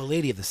 Oh, the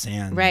Lady of the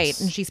Sands. Right,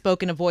 and she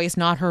spoke in a voice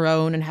not her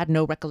own and had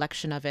no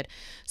recollection of it.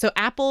 So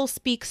Apple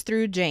speaks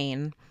through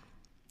Jane,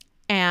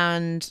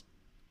 and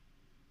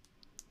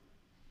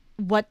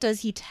what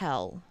does he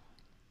tell?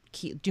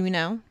 Do we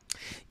know?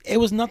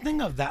 It was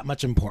nothing of that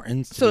much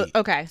importance.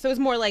 Okay, so it's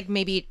more like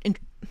maybe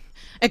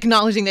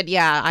acknowledging that,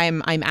 yeah,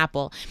 I'm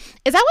Apple.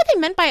 Is that what they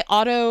meant by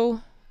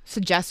auto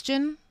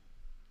suggestion?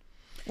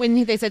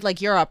 When they said, like,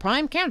 you're a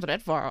prime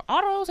candidate for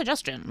auto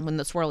suggestion, when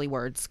the swirly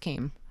words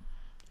came.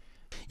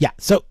 Yeah,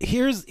 so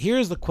here's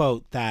the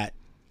quote that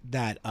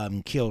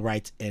Keel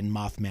writes in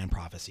Mothman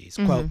Prophecies.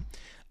 Quote,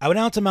 I went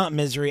out to Mount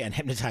Misery and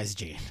hypnotized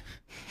Jane.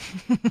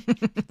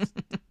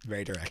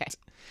 Very direct. Okay.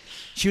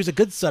 She was a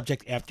good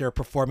subject. After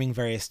performing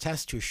various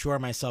tests to assure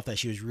myself that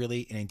she was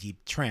really in a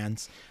deep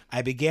trance,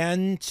 I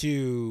began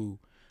to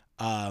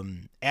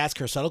ask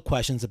her subtle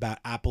questions about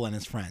Apple and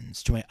his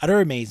friends. To my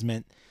utter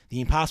amazement, the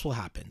impossible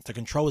happened. The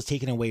control was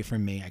taken away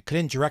from me. I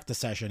couldn't direct the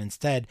session.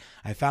 Instead,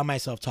 I found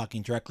myself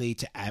talking directly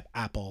to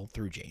Apple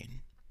through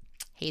Jane.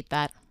 Hate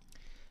that.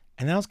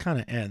 And that was kind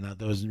of end.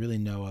 There was really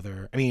no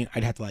other... I mean,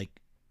 I'd have to like...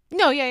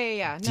 No,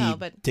 yeah. No,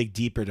 but... dig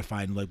deeper to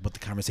find like what the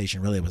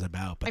conversation really was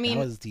about. But I mean,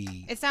 that was the...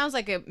 It sounds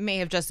like it may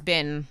have just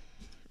been...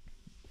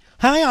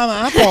 Hi, I'm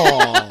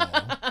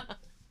Apple.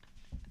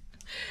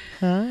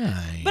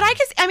 Hi. But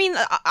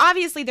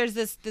obviously there's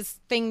this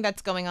thing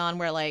that's going on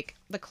where like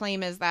the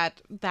claim is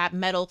that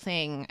metal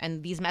thing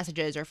and these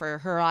messages are for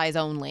her eyes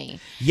only.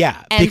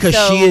 Yeah, and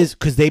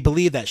because they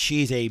believe that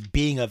she's a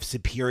being of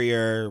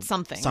superior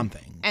something.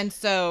 And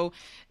so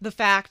the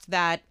fact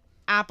that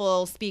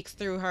Apple speaks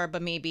through her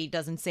but maybe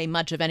doesn't say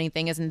much of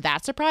anything, isn't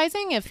that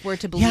surprising if we're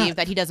to believe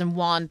that he doesn't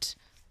want...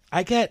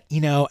 I get,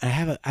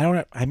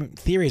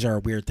 theories are a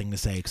weird thing to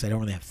say because I don't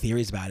really have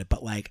theories about it,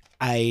 but like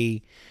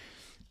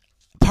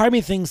part of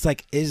me thinks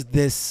like, is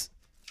this,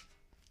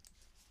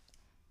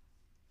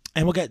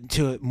 and we'll get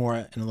to it more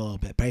in a little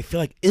bit, but I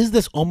feel like, is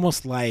this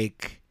almost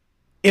like,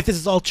 if this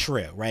is all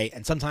true, right?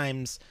 And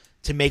sometimes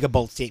to make a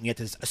bold statement,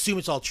 you have to assume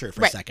it's all true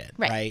for a second,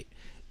 right?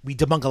 We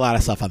debunk a lot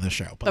of stuff on the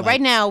show. But like, right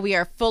now we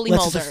are fully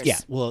Mulders.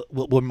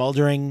 We're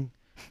Muldering,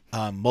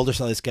 Mulder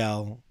Sully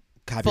Scale,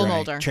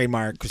 copyright,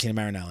 trademark, Christina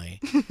Marinelli.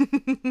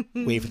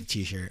 Wait for the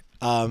t-shirt.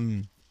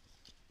 And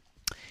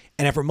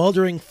if we're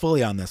Muldering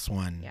fully on this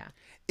one,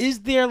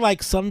 is there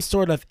like some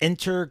sort of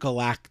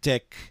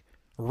intergalactic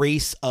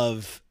race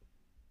of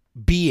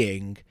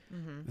being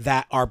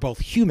that are both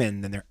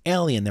human and they're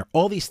alien, they're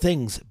all these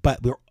things, but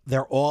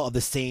they're all of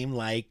the same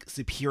like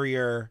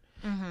superior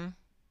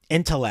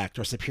intellect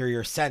or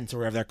superior sense or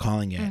whatever they're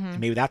calling it. And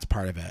maybe that's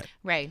part of it.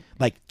 Right.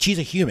 Like she's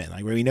a human,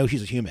 like we know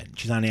she's a human.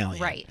 She's not an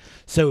alien. Right.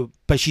 So,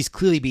 but she's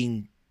clearly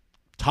being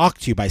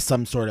talked to by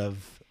some sort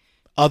of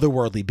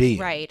otherworldly being.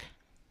 Right.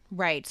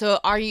 Right. So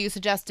are you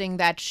suggesting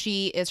that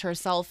she is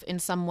herself in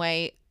some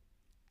way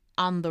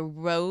on the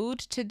road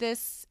to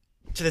this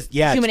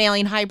human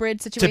alien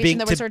hybrid situation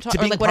that we're sort of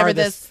talking, or like whatever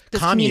this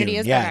community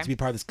is? Yeah, to be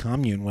part of this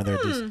commune where they're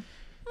just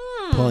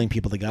pulling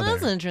people together.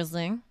 That's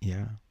interesting.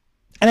 Yeah.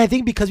 And I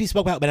think because we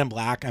spoke about Men in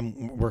Black,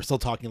 we're still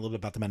talking a little bit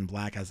about the Men in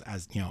Black as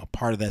a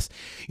part of this.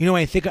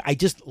 I think I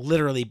just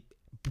literally,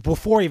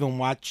 before I even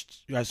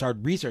I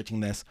started researching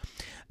this,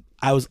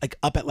 I was like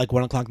up at like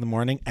 1 o'clock in the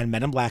morning, and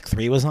Men in Black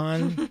 3 was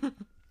on.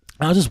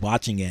 I was just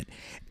watching it,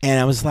 and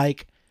I was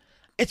like,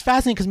 it's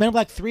fascinating because Men in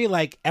Black 3,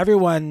 like,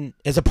 everyone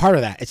is a part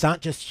of that. It's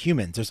not just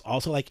humans. There's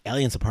also like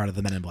aliens a part of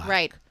the Men in Black.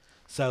 Right.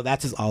 So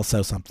that's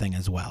also something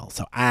as well.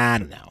 So I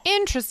don't know.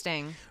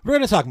 Interesting. We're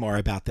going to talk more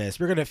about this.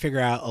 We're going to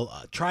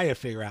try to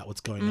figure out what's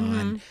going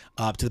on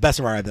to the best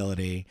of our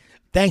ability.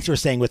 Thanks for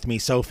staying with me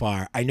so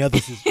far. I know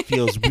this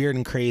feels weird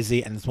and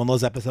crazy, and it's one of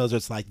those episodes where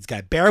it's like, you got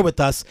to bear with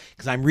us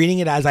because I'm reading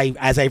it as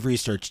I've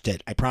researched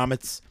it. I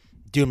promise,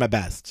 doing my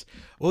best.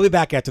 We'll be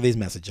back after these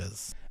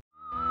messages.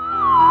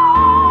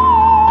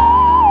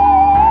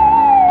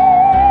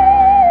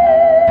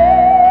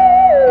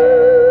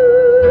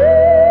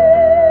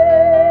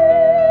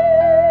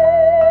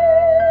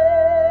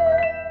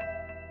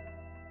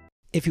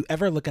 If you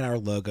ever look at our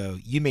logo,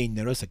 you may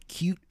notice a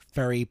cute,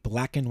 furry,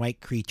 black and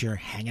white creature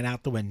hanging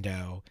out the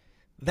window.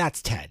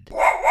 That's Ted.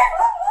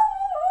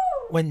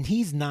 When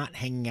he's not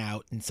hanging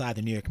out inside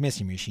the New York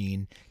Mystery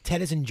Machine,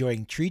 Ted is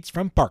enjoying treats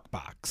from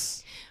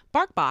BarkBox.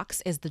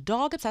 BarkBox is the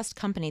dog-obsessed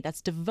company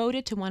that's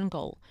devoted to one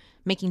goal,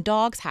 making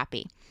dogs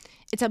happy.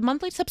 It's a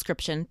monthly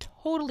subscription,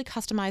 totally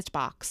customized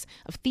box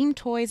of themed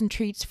toys and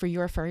treats for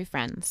your furry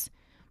friends.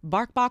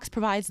 BarkBox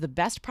provides the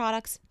best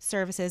products,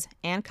 services,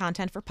 and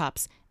content for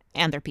pups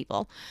and their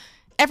people.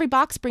 Every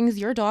box brings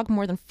your dog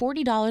more than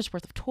 $40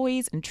 worth of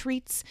toys and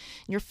treats.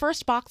 Your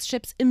first box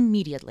ships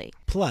immediately.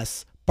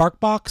 Plus,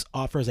 BarkBox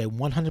offers a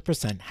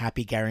 100%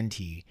 happy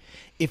guarantee.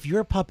 If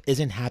your pup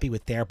isn't happy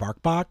with their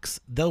BarkBox,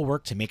 they'll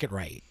work to make it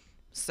right.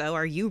 So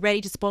are you ready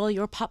to spoil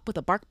your pup with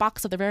a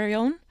BarkBox of their very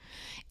own?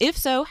 If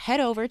so, head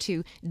over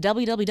to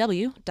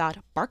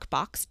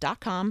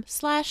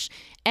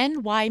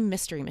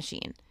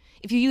www.barkbox.com/NYMysteryMachine.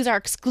 If you use our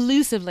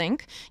exclusive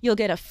link, you'll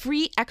get a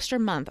free extra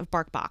month of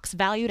BarkBox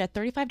valued at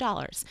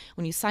 $35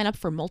 when you sign up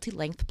for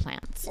multi-length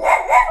plans.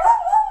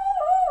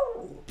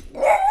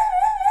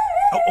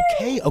 Oh,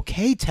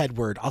 okay,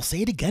 Tedward. I'll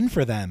say it again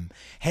for them.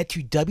 Head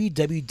to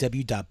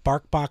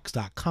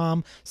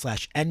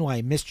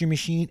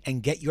www.barkbox.com/NYMysteryMachine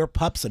and get your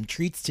pup some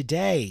treats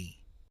today.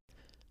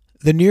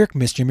 The New York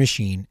Mystery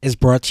Machine is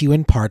brought to you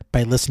in part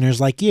by listeners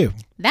like you.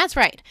 That's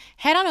right.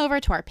 Head on over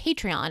to our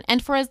Patreon,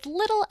 and for as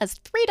little as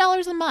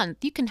 $3 a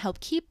month, you can help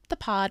keep the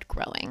pod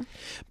growing.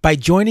 By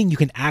joining, you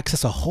can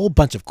access a whole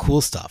bunch of cool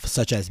stuff,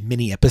 such as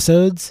mini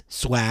episodes,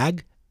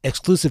 swag,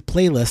 exclusive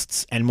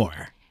playlists, and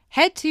more.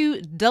 Head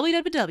to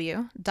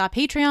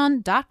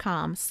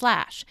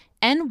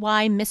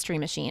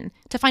www.patreon.com/NYMysteryMachine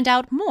to find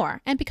out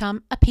more and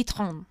become a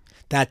patron.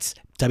 That's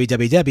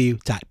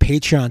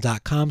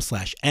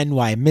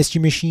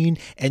www.patreon.com/NYMysteryMachine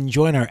and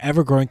join our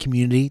ever-growing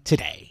community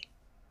today.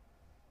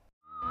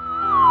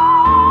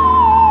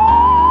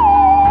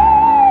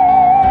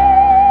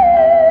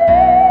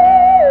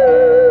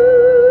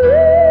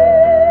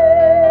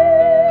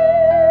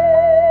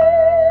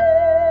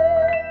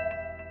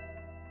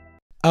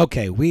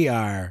 Okay, we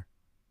are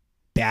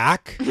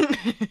back.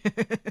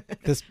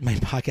 My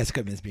podcast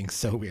equipment is being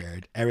so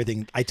weird.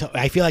 Everything I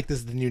feel like this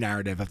is the new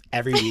narrative of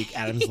every week.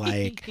 Adam's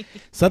like,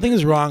 something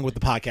is wrong with the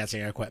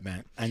podcasting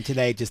equipment, and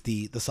today just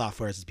the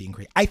software is being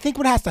great. I think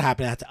what has to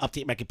happen, I have to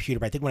update my computer.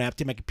 But I think when I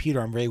update my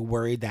computer, I'm very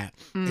worried that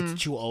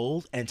it's too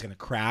old and it's going to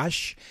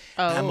crash.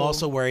 Oh. And I'm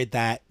also worried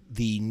that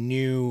the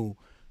new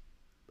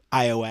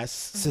iOS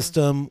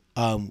system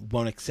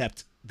won't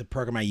accept the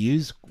program I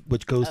use,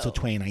 which goes till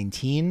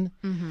 2019.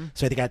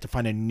 So I think I have to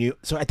find a new.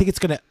 So I think it's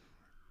going to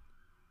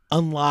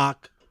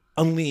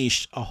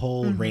unleash a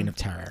whole reign of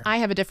terror. I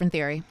have a different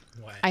theory.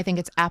 What? I think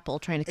it's Apple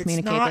trying to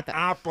communicate with it.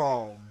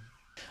 Apple.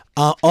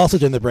 Also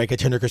during the break, I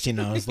turned to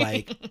Christina. I was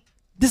like,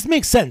 "This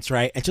makes sense,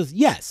 right?" And she goes,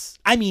 "Yes.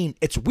 I mean,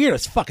 it's weird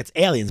as fuck. It's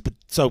aliens, but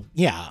so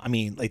yeah. I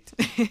mean, like,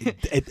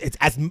 it's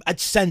as much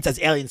sense as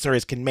alien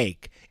stories can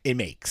make. It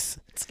makes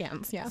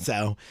Scans, yeah.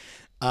 So,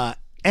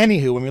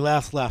 anywho, when we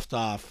last left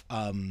off,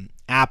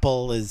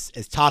 Apple is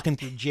talking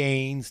to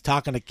James,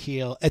 talking to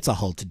Keel. It's a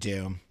whole to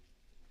do.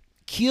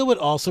 Keel would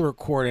also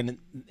record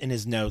in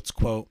his notes,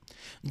 quote,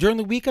 "During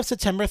the week of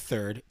September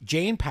 3rd,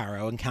 Jane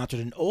Parrow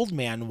encountered an old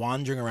man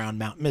wandering around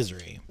Mount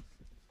Misery.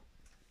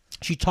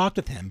 She talked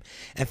with him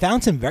and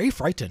found him very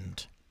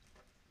frightened.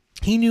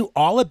 He knew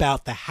all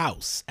about the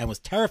house and was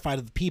terrified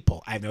of the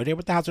people." I have no idea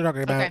what the house they're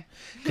talking about. Okay.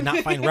 Could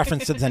not find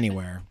references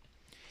anywhere.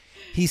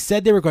 "He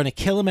said they were going to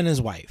kill him and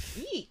his wife.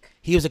 Eek.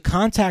 He was a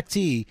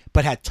contactee,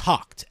 but had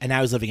talked, and now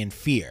was living in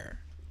fear."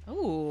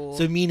 Ooh.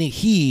 So meaning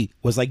he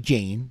was like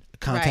Jane, a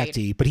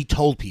contactee, but he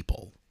told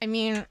people. I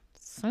mean,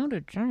 so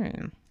did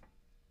Jane,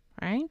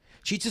 right?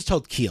 She just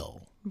told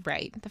Keel.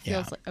 Right. That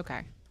feels Yeah. like,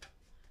 okay.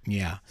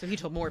 Yeah. So he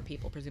told more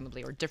people,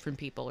 presumably, or different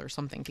people, or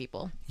something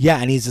people. Yeah,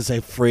 and he's just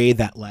afraid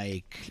that,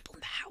 like... People in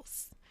the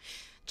house.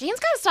 Jane's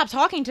got to stop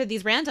talking to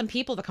these random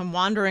people that come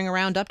wandering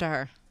around up to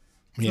her.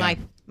 It's Yeah.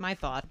 my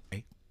thought.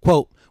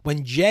 Quote,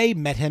 "When Jay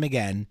met him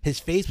again, his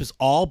face was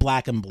all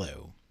black and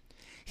blue.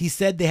 He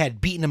said they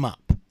had beaten him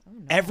up.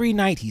 Every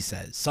night," he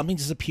says, "something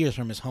disappears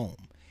from his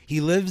home. He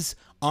lives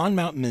on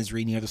Mount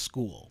Misery near the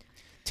school.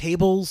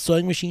 Tables,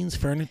 sewing machines,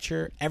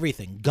 furniture,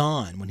 everything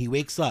gone when he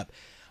wakes up.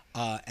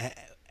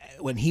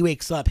 when he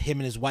wakes up, him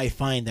and his wife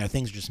find their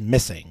things are just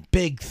missing.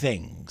 Big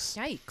things.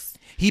 Yikes.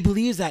 He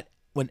believes that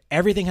when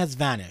everything has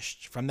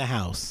vanished from the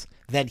house,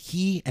 then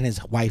he and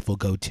his wife will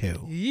go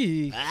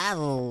too.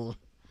 Ow.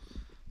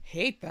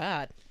 Hate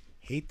that.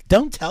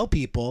 Don't tell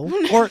people.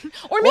 Or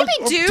maybe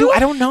do. I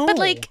don't know. But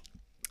like,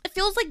 it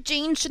feels like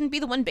Jane shouldn't be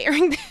the one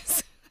bearing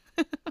this.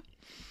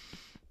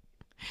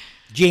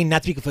 Jane,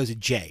 not to be confused with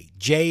Jay.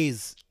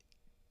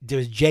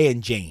 There's Jay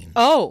and Jane.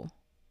 Oh.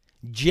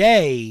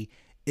 Jay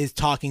is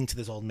talking to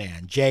this old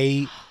man.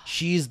 Jay,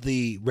 she's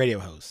the radio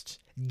host.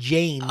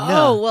 Jane.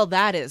 Oh, well,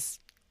 that is.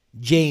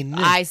 Jane.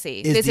 I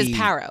see. This is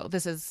Paro.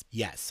 This is.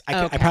 Yes.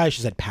 I probably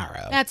should have said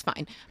Paro. That's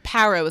fine.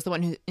 Paro is the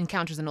one who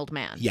encounters an old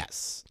man.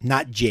 Yes.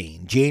 Not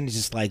Jane. Jane is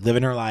just like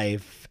living her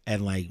life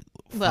and like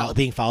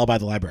being followed by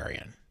the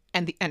librarian.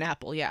 And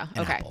Apple, yeah.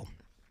 Okay. Apple.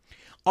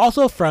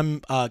 Also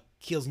from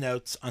Keel's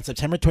notes on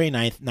September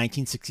 29th,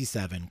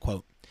 1967,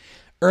 quote,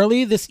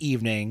 early this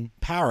evening,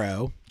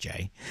 Paro,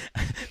 Jay,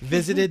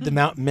 visited the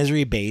Mount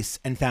Misery base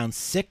and found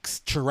 6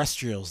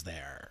 terrestrials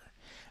there.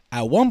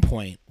 At one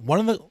point,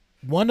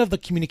 one of the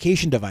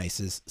communication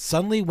devices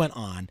suddenly went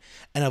on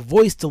and a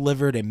voice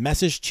delivered a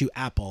message to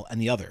Apple and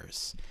the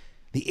others.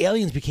 The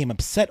aliens became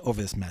upset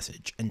over this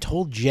message and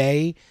told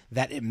Jay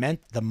that it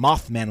meant the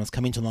Mothman was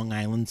coming to Long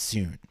Island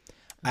soon.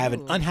 I have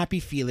an unhappy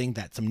feeling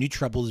that some new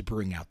trouble is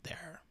brewing out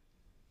there.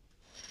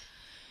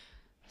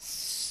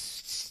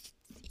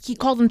 He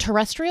called them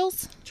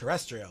terrestrials?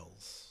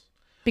 Terrestrials.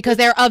 Because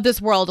they're of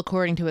this world,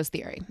 according to his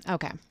theory.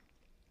 Okay.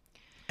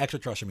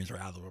 Extraterrestrial means they're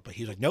out of the world, but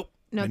he's like, nope.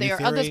 No, they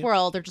are of this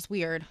world. They're just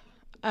weird.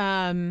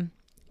 And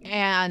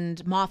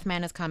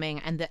Mothman is coming,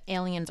 and the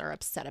aliens are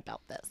upset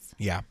about this.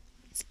 Yeah.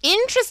 It's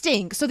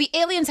interesting. So the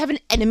aliens have an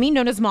enemy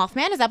known as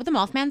Mothman. Is that what the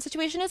Mothman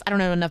situation is? I don't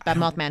know enough about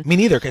Mothman. Me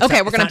neither. Okay, we're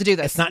going to have to do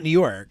this. It's not New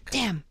York.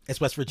 Damn.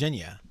 It's West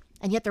Virginia.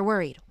 And yet they're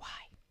worried. Why?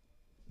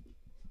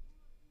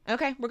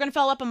 Okay, we're going to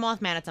follow up on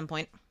Mothman at some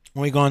point.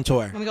 When we go on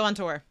tour. When we go on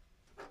tour.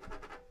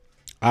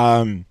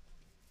 And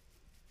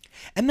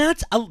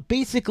that's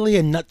basically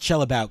a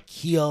nutshell about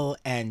Keel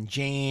and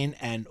Jane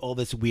and all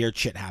this weird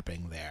shit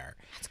happening there.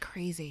 That's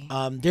crazy.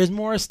 There's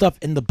more stuff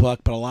in the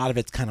book, but a lot of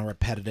it's kind of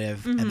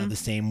repetitive and of the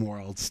same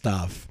world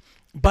stuff.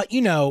 But,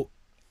 you know,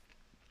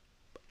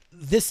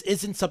 this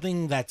isn't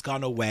something that's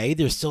gone away.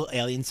 There's still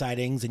alien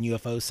sightings and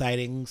UFO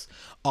sightings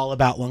all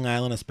about Long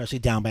Island, especially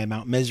down by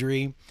Mount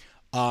Misery.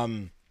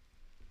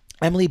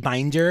 Emily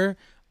Binder,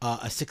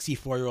 a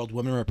 64-year-old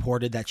woman,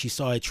 reported that she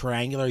saw a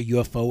triangular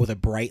UFO with a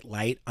bright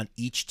light on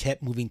each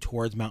tip moving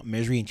towards Mount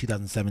Misery in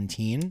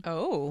 2017.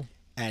 Oh.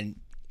 And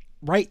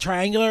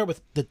triangular with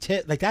the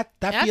tip, like that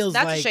feels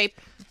that's like a shape.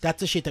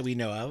 That's a shape that we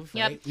know of.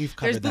 Yep. Right? We've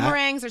covered There's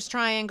boomerangs, there's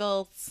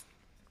triangles.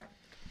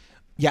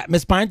 Yeah,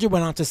 Miss Binder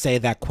went on to say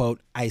that,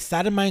 quote, I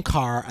sat in my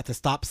car at the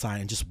stop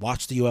sign and just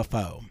watched the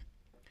UFO.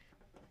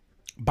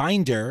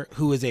 Binder,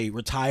 who is a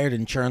retired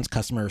insurance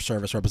customer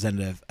service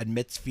representative,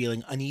 admits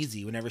feeling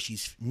uneasy whenever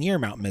she's near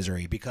Mount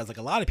Misery because, like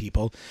a lot of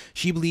people,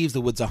 she believes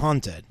the woods are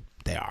haunted.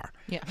 They are.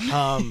 Yeah.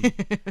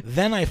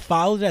 Then I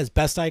followed it as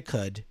best I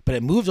could, but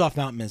it moved off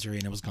Mount Misery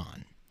and it was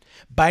gone.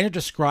 Binder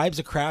describes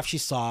the craft she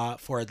saw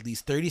for at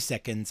least 30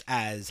 seconds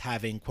as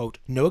having, quote,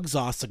 no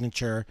exhaust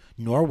signature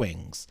nor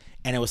wings,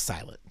 and it was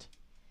silent.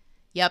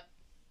 Yep.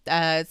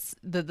 It's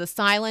the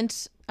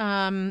silent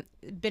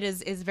bit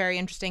is very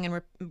interesting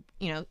and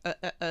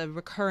a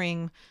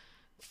recurring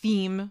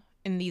theme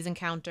in these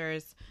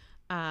encounters.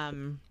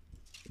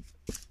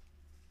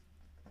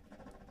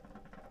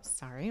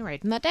 Sorry,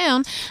 writing that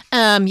down.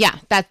 Yeah,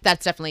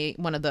 that's definitely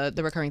one of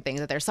the recurring things,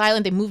 that they're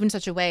silent. They move in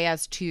such a way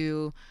as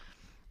to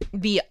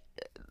be,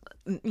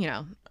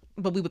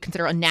 what we would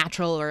consider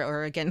unnatural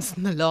or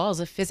against the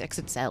laws of physics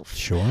itself.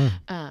 Sure.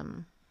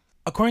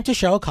 According to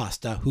Cheryl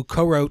Costa, who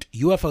co-wrote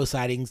UFO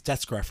Sightings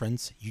Desk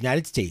Reference,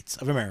 United States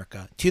of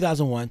America,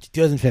 2001 to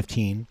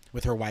 2015,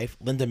 with her wife,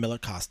 Linda Miller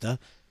Costa,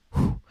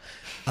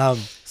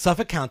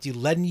 Suffolk County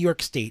led New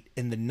York State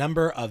in the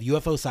number of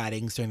UFO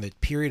sightings during the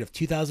period of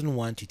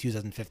 2001 to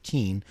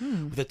 2015,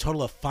 with a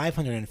total of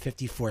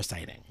 554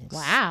 sightings.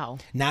 Wow.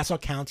 Nassau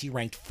County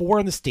ranked 4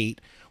 in the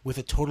state, with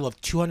a total of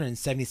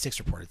 276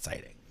 reported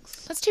sightings.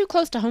 That's too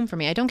close to home for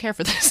me. I don't care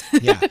for this.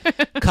 Yeah.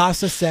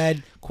 Costa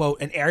said,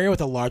 quote, an area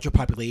with a larger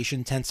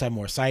population tends to have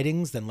more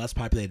sightings than less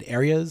populated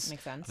areas.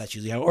 Makes sense. That's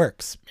usually how it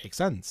works. Makes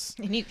sense.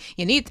 You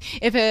need,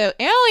 if an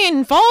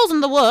alien falls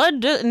in the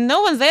wood,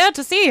 no one's there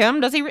to see him.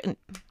 Does he?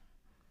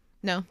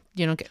 No,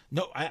 you don't get.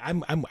 No, I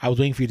was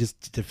waiting for you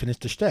to finish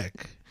the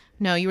shtick.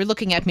 No, you were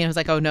looking at me and I was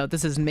like, oh no,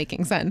 this isn't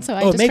making sense. So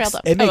I it just makes, trailed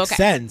up. it makes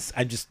sense.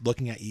 I'm just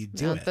looking at you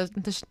do it.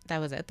 That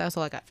was it. That was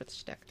all I got for the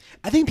shtick.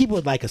 I think people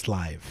would like us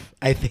live.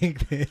 I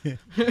think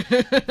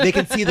they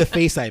can see the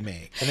face I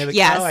make. And they're like,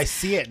 yes. oh, I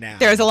see it now.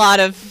 There's a lot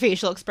of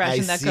facial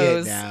expression that see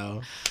goes it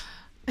now.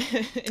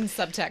 in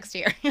subtext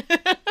here.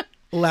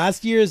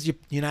 Last year's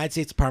United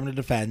States Department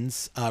of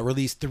Defense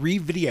released 3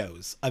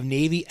 videos of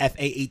Navy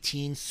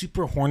FA-18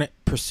 Super Hornet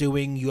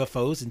pursuing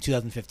UFOs in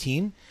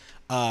 2015,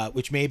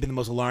 which may have been the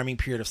most alarming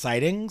period of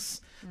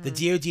sightings. The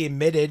DoD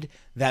admitted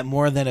that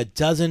more than a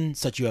dozen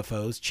such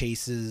UFOs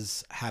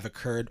chases have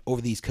occurred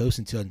over the East Coast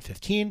in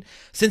 2015,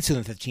 since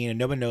 2015, and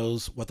no one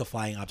knows what the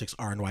flying objects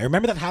are and why.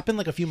 Remember that happened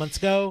like a few months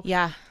ago?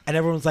 Yeah. And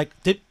everyone was like,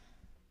 did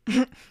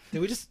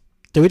we just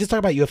talk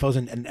about UFOs?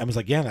 And I was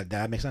like, yeah,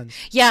 that makes sense.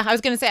 Yeah, I was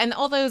going to say, and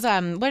all those,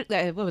 what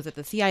was it?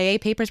 The CIA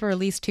papers were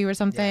released too or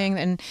something.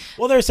 Yeah. And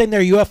well, they're saying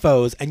they're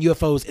UFOs, and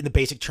UFOs in the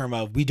basic term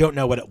of we don't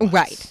know what it was.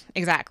 Right,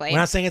 exactly. We're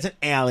not saying it's an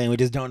alien. We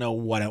just don't know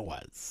what it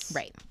was.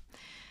 Right.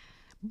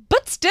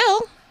 But still,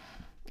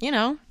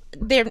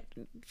 they're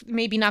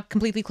maybe not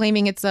completely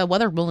claiming it's a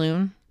weather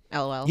balloon.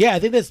 LOL. Yeah, I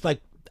think there's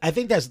like,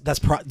 there's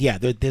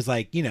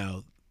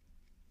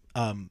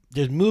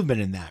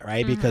movement in that,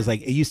 right? Because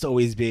like it used to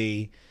always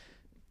be,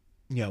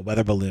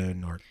 weather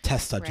balloon or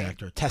test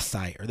subject or test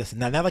site or this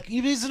and that. Now, like,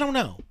 you just don't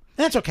know.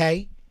 And that's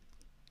okay.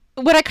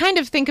 What I kind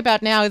of think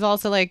about now is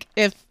also like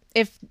if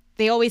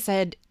they always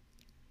said,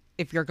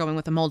 if you're going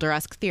with a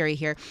Mulder-esque theory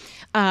here,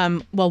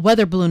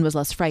 weather balloon was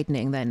less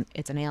frightening than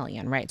it's an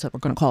alien, right? So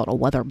we're going to call it a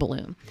weather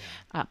balloon.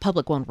 Yeah.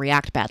 Public won't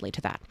react badly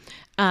to that.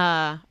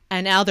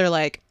 And now they're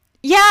like,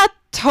 yeah,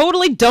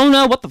 totally don't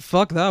know what the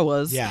fuck that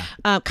was. Yeah.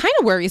 Kind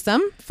of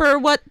worrisome for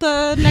what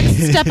the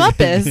next step up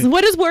is.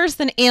 What is worse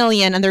than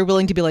alien? And they're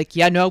willing to be like,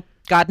 yeah, nope,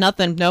 got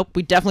nothing. Nope,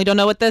 we definitely don't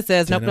know what this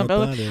is. Nope.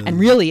 And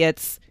really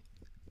it's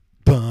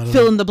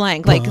fill in the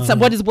blank. Like, so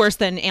what is worse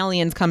than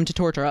aliens come to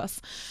torture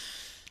us?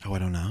 Oh, I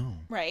don't know.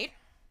 Right.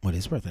 What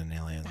is worse than an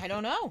alien? I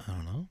don't know. I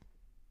don't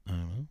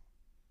know.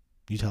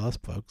 You tell us,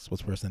 folks.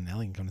 What's worse than an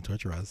alien come to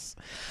torture us?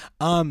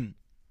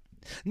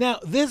 Now,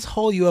 this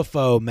whole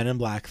UFO Men in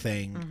Black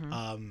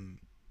thing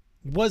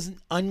was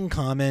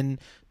uncommon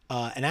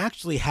and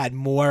actually had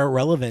more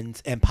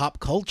relevance in pop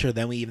culture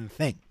than we even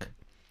think.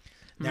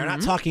 Now, we're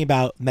not talking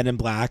about Men in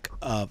Black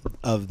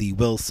of the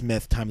Will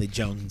Smith, Tommy Lee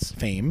Jones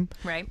fame.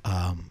 Right.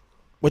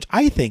 Which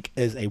I think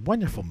is a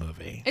wonderful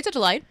movie. It's a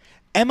delight.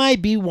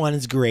 MIB1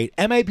 is great.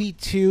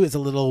 MIB2 is a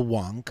little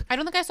wonk. I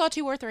don't think I saw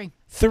 2 or 3.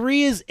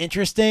 3 is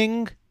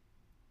interesting.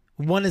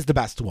 1 is the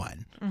best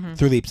one.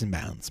 Through leaps and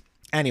bounds.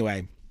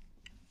 Anyway.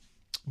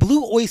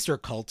 Blue Oyster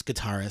Cult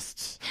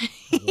guitarist.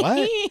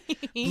 What?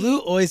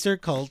 Blue Oyster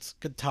Cult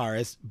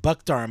guitarist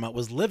Buck Dharma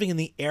was living in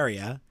the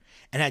area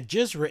and had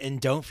just written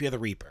Don't Fear the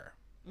Reaper.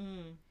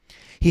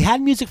 He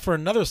had music for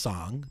another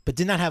song, but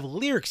did not have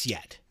lyrics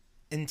yet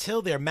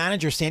until their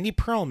manager Sandy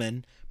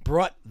Pearlman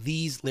brought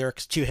these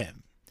lyrics to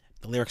him.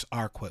 The lyrics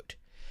are, quote,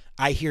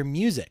 I hear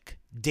music,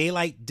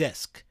 daylight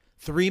disc.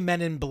 3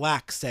 men in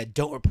black said,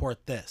 don't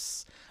report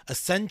this.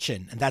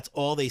 Ascension, and that's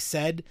all they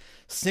said.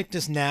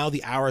 Sickness now,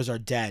 the hours are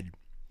dead.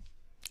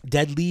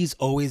 Dead leaves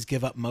always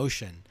give up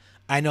motion.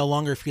 I no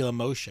longer feel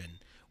emotion.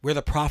 Where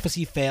the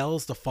prophecy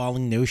fails, the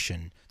falling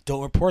notion.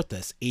 Don't report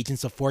this,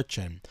 agents of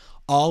fortune.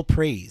 All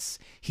praise.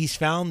 He's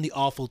found the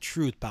awful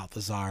truth,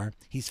 Balthazar.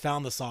 He's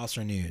found the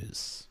saucer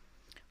news.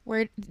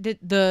 Where did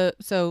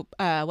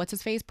what's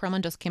his face?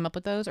 Perlman just came up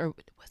with those, or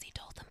was he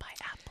told them by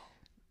Apple?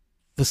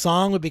 The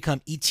song would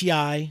become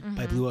ETI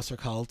by Blue Oyster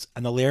Cult,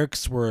 and the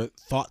lyrics were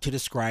thought to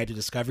describe the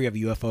discovery of a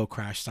UFO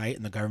crash site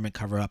and the government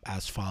cover-up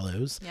as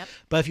follows. Yep.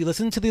 But if you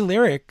listen to the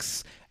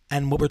lyrics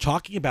and what we're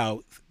talking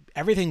about,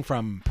 everything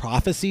from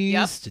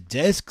prophecies to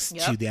discs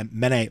to the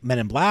Men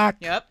in Black.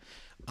 Yep.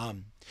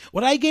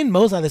 What I gain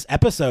most out of this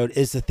episode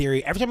is the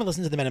theory. Every time I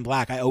listen to the Men in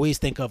Black, I always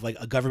think of like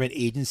a government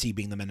agency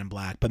being the Men in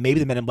Black, but maybe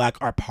the Men in Black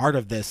are part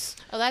of this.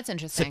 Oh, that's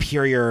interesting.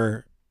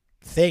 Superior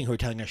thing who are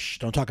telling us, shh,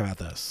 don't talk about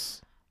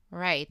this.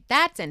 Right.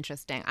 That's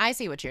interesting. I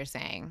see what you're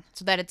saying.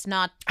 So that it's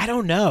not... I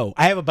don't know.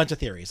 I have a bunch of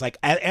theories. Like,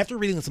 after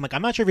reading this, I'm like,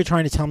 I'm not sure if you're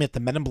trying to tell me that the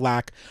Men in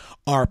Black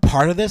are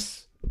part of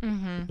this.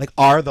 Like,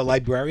 are the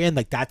librarian,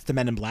 like, that's the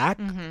Men in Black.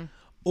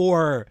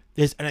 Or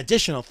there's an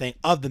additional thing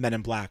of the Men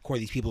in Black, who are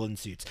these people in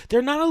suits. There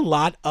are not a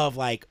lot of,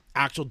 like,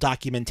 actual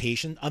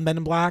documentation of Men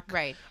in Black.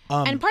 Right.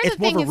 And part of it's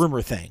more of a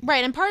rumor thing.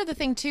 Right. And part of the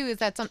thing, too, is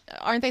that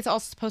aren't they all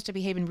supposed to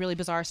behave in really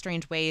bizarre,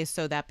 strange ways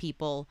so that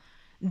people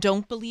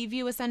don't believe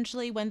you,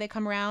 essentially, when they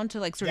come around to,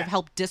 like, sort of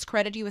help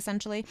discredit you,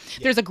 essentially?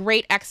 There's a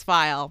great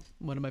X-File,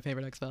 one of my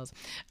favorite X-Files,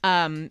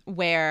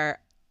 where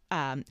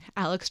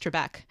Alex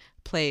Trebek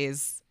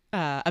plays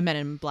a Men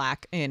in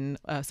Black in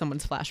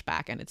someone's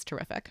flashback, and it's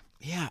terrific.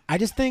 Yeah, I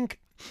just think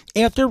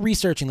after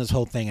researching this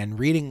whole thing and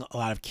reading a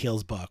lot of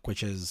Keel's book,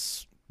 which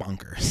is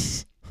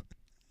bonkers.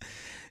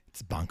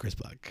 It's a bonkers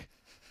book.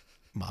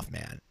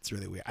 Mothman. It's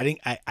really weird.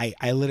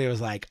 I literally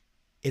was like,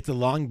 it's a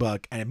long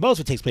book, and most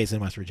of it takes place in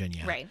West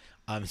Virginia. Right.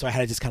 So I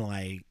had to just kind of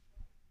like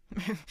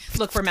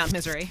look for Mount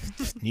Misery.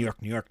 New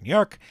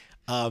York.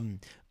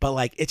 But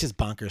like it's just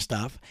bonkers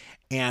stuff.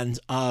 And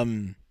but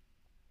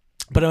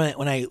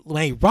when I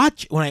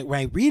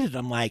read it,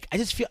 I'm like,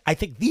 I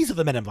think these are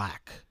the Men in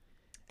Black.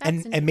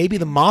 And maybe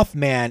the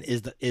Mothman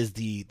is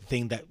the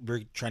thing that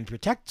we're trying to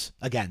protect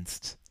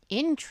against.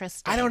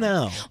 Interesting. I don't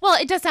know. Well,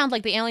 it does sound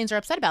like the aliens are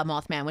upset about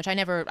Mothman, which I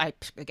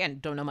again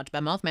don't know much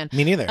about Mothman.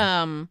 Me neither.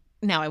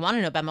 Now I want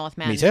to know about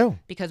Mothman. Me too.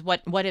 Because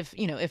what if,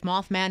 if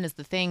Mothman is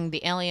the thing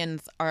the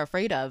aliens are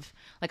afraid of?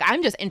 Like,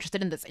 I'm just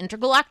interested in this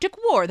intergalactic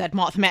war that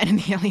Mothman and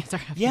the aliens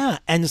are. Yeah,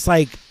 and it's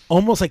like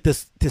almost like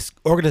this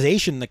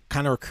organization that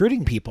kind of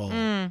recruiting people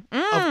of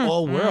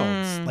all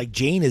worlds. Like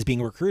Jane is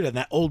being recruited, and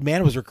that old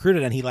man was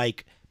recruited, and he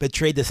like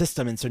betrayed the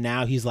system, and so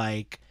now he's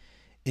like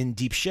in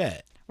deep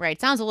shit.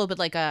 Right. Sounds a little bit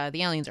like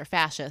the aliens are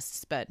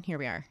fascists, but here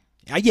we are.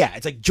 Yeah,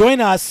 it's like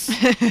join us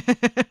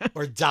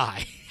or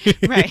die.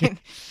 Right.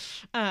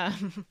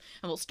 And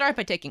we'll start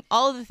by taking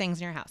all of the things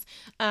in your house.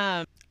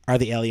 Are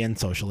the aliens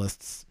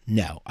socialists?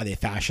 No. Are they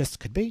fascists?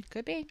 Could be.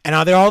 Could be. And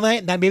are they all?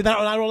 Maybe not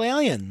all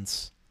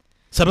aliens.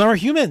 Some of them are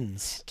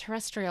humans.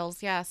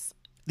 Terrestrials, yes.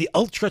 The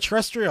ultra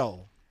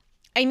terrestrial.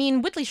 I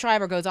mean, Whitley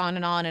Schreiber goes on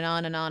and on and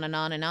on and on and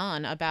on and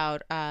on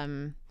about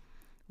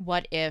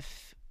what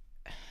if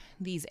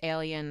these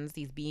aliens,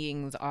 these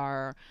beings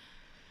are,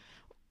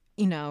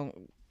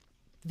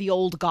 the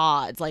old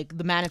gods, like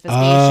the manifestation.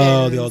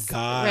 Oh, the old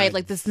gods. Right,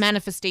 like this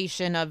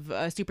manifestation of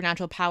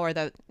supernatural power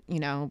that,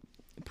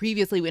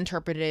 previously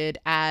interpreted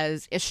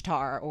as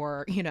Ishtar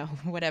or,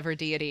 whatever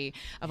deity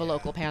of a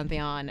local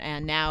pantheon.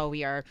 And now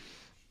we are,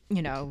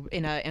 in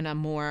a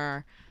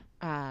more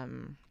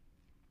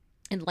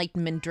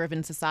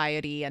enlightenment-driven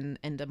society and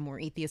a more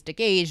atheistic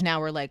age. Now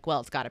we're like,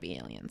 well, it's got to be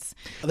aliens.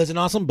 There's an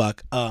awesome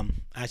book I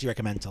actually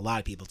recommend to a lot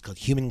of people. It's called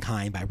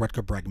Humankind by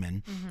Rutger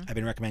Bregman. I've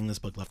been recommending this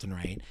book left and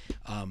right.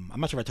 I'm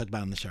not sure if I talked about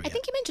it on the show yet. I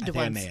think you mentioned it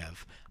I once. may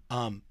have.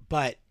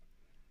 But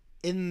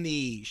in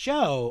the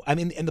show,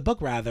 in the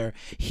book rather,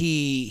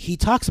 he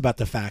talks about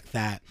the fact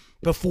that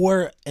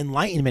before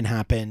enlightenment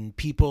happened,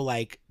 people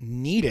like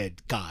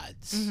needed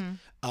gods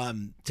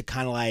to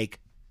kind of like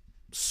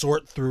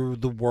sort through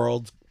the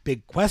world's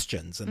big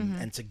questions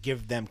and to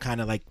give them kind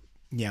of like,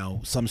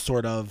 some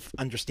sort of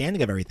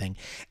understanding of everything.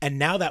 And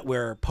now that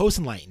we're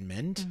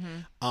post-enlightenment,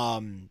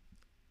 and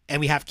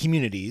we have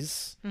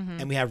communities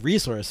and we have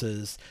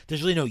resources,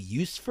 there's really no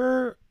use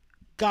for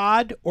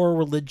God or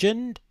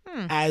religion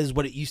as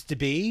what it used to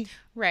be.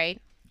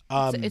 Right.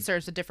 It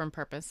serves a different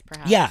purpose,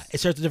 perhaps. Yeah, it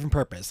serves a different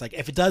purpose. Like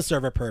if it does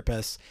serve a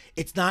purpose,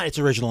 it's not its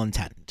original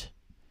intent.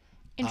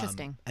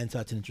 Interesting. And so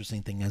that's an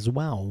interesting thing as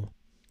well.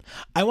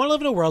 I want to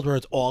live in a world where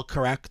it's all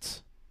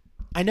correct.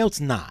 I know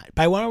it's not,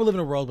 but I want to live in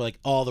a world where like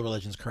all the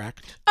religion's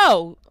correct.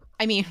 Oh,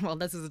 I mean, well,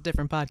 this is a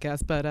different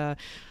podcast, but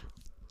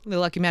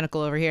Little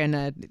Ecumenical over here, and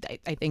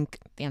I think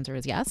the answer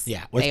is yes.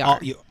 Yeah, they are.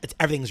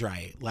 Everything's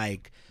right.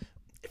 Like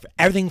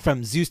everything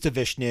from Zeus to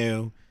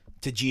Vishnu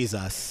to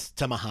Jesus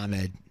to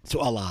Muhammad to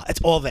Allah.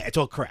 It's all there. It's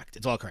all correct.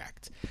 It's all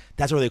correct.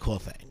 That's a really cool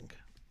thing.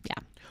 Yeah.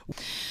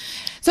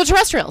 So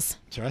terrestrials.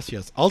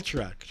 Terrestrials,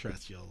 ultra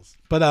terrestrials.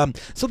 But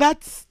so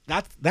that's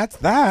that.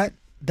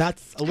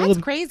 That's a little.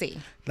 That's crazy.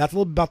 That's a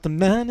little about the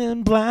Man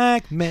in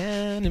Black,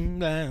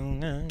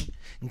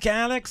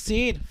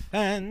 Galaxy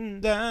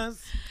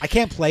Defenders. I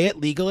can't play it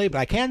legally, but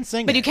I can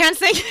sing. But you can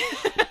sing.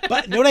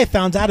 But you know what I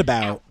found out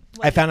about?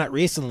 I found out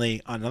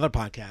recently on another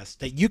podcast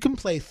that you can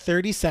play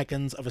 30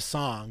 seconds of a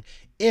song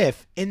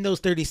if in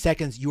those 30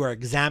 seconds you are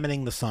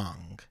examining the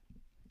song.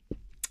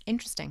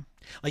 Interesting.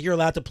 Like you're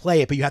allowed to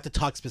play it, but you have to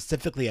talk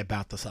specifically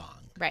about the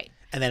song. Right.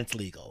 And then it's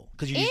legal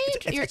because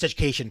it's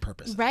education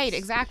purposes. Right.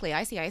 Exactly.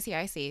 I see. Is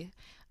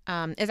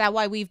that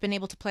why we've been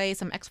able to play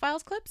some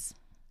X-Files clips?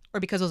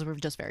 Or because those were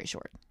just very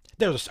short?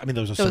 Those are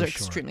those so are short.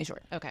 Extremely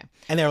short. Okay.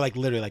 And they're like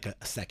literally like a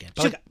second.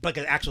 But like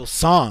an actual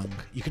song,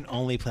 you can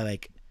only play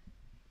like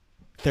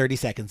 30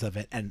 seconds of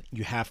it, and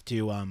you have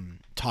to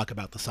talk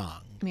about the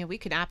song. I mean, we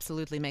could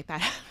absolutely make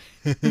that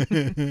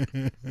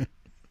happen.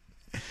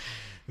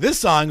 This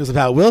song is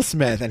about Will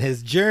Smith and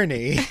his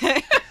journey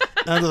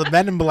under the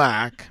Men in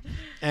Black.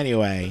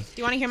 Anyway.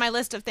 Do you want to hear my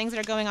list of things that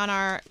are going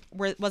on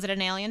Was It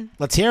an Alien?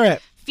 Let's hear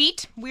it.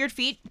 Feet, weird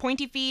feet,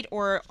 pointy feet,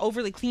 or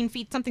overly clean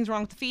feet. Something's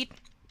wrong with the feet.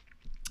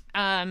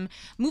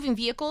 Moving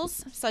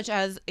vehicles, such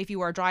as if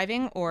you are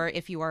driving or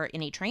if you are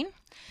in a train.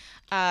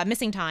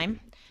 Missing time.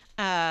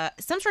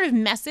 Some sort of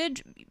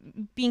message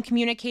being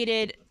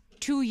communicated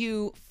to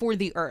you for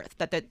the Earth,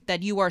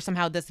 that you are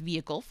somehow this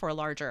vehicle for a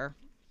larger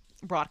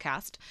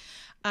broadcast.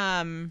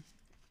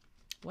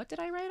 What did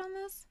I write on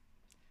this?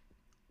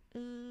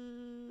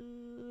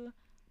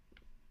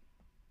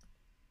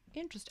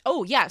 Interesting.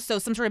 Oh, yeah. So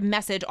some sort of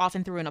message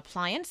often through an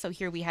appliance. So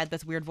here we had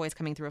this weird voice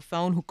coming through a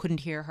phone who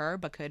couldn't hear her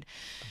but could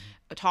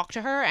talk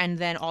to her. And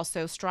then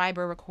also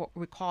Stryber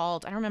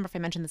recalled, I don't remember if I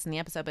mentioned this in the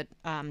episode, but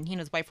he and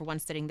his wife were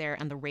once sitting there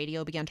and the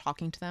radio began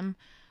talking to them,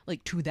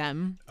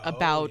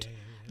 about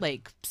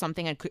like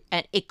something, and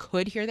it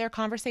could hear their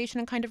conversation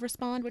and kind of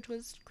respond, which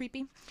was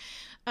creepy.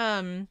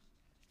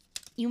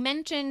 You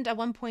mentioned at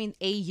one point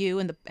AU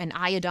and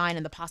iodine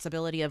and the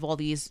possibility of all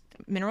these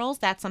minerals.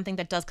 That's something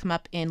that does come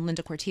up in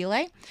Linda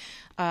Cortile,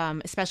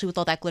 especially with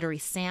all that glittery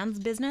sands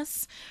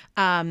business.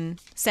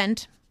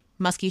 Scent,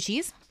 musky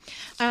cheese.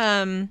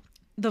 The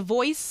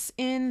voice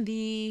in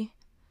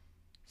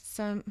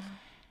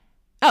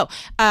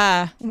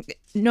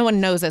no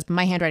one knows this, but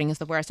my handwriting is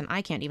the worst and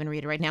I can't even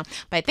read it right now.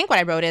 But I think what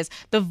I wrote is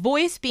the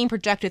voice being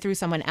projected through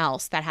someone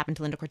else. That happened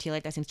to Linda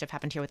Cortile. That seems to have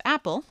happened here with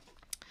Apple.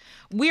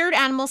 weird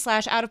animals /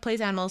 out of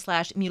place animals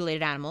 /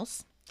 mutilated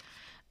animals.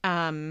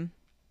 And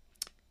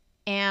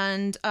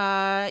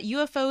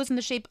UFOs in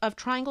the shape of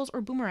triangles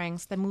or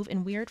boomerangs that move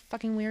in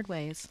fucking weird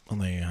ways. Well,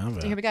 there you have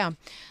it. So here we go.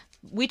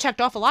 We checked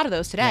off a lot of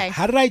those today.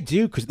 How did I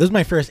do? Because this is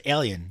my first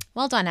alien.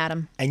 Well done,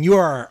 Adam. And you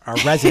are our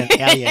resident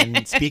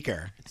alien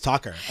speaker,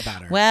 talker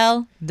about her.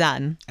 Well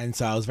done. And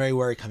so I was very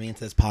worried coming into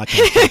this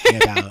podcast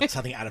talking about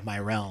something out of my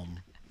realm.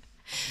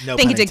 No I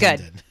think pun you did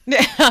intended.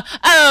 good.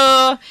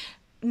 Oh,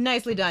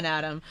 nicely done,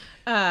 Adam.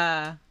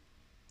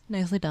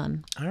 Nicely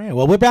done. All right.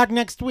 Well, we're back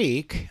next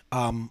week.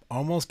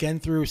 Almost getting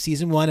through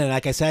season 1. And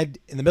like I said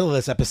in the middle of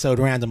this episode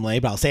randomly,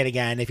 but I'll say it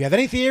again. If you have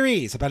any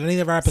theories about any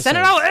of our episodes, Send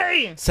it our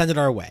way. Send it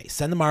our way.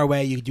 Send them our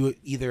way. You can do it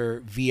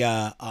either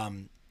via,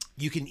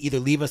 you can either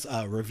leave us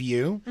a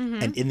review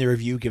and in the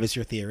review, give us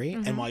your theory.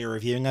 And while you're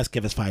reviewing us,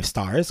 give us 5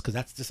 stars because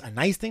that's just a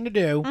nice thing to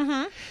do.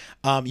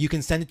 You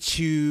can send it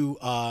to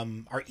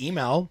our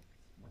email,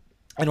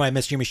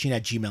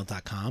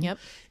 nymysterymachine@gmail.com. Yep.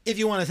 If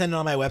you want to send it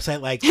on my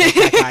website, like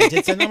that guy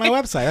did send it on my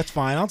website, that's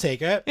fine. I'll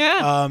take it.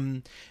 Yeah.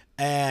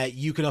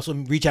 You can also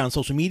reach out on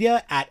social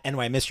media at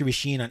NY Mystery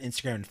Machine on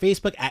Instagram and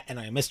Facebook, at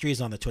NY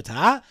Mysteries on the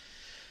Twitter.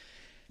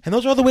 And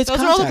those are all the ways to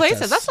Those are contact all the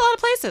places. us. That's a lot of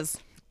places.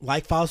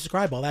 Like, follow,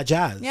 subscribe, all that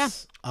jazz. Yeah.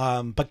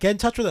 But get in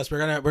touch with us. We're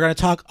gonna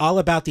talk all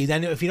about these.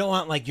 And if you don't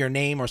want like your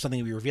name or something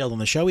to be revealed on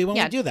the show, we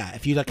won't do that.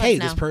 If you like, hey,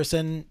 this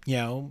person,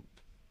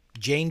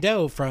 Jane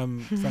Doe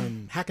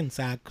from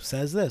Hackensack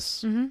says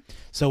this.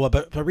 So,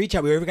 but reach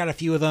out. We already got a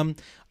few of them.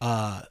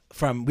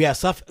 We have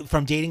stuff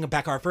from dating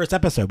back our first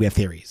episode. We have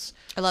theories.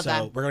 I love that.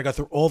 So we're gonna go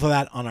through all of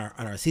that on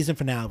our season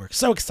finale. We're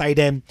so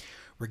excited.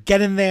 We're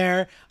getting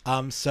there.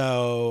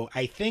 So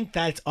I think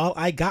that's all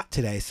I got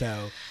today.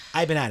 So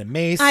I've been Adam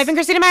Mace. I've been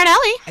Christina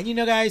Marinelli.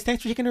 And guys,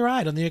 thanks for taking a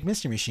ride on the New York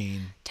Mystery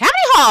Machine. Tammany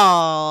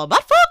Hall,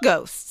 but for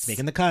ghosts.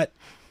 Making the cut.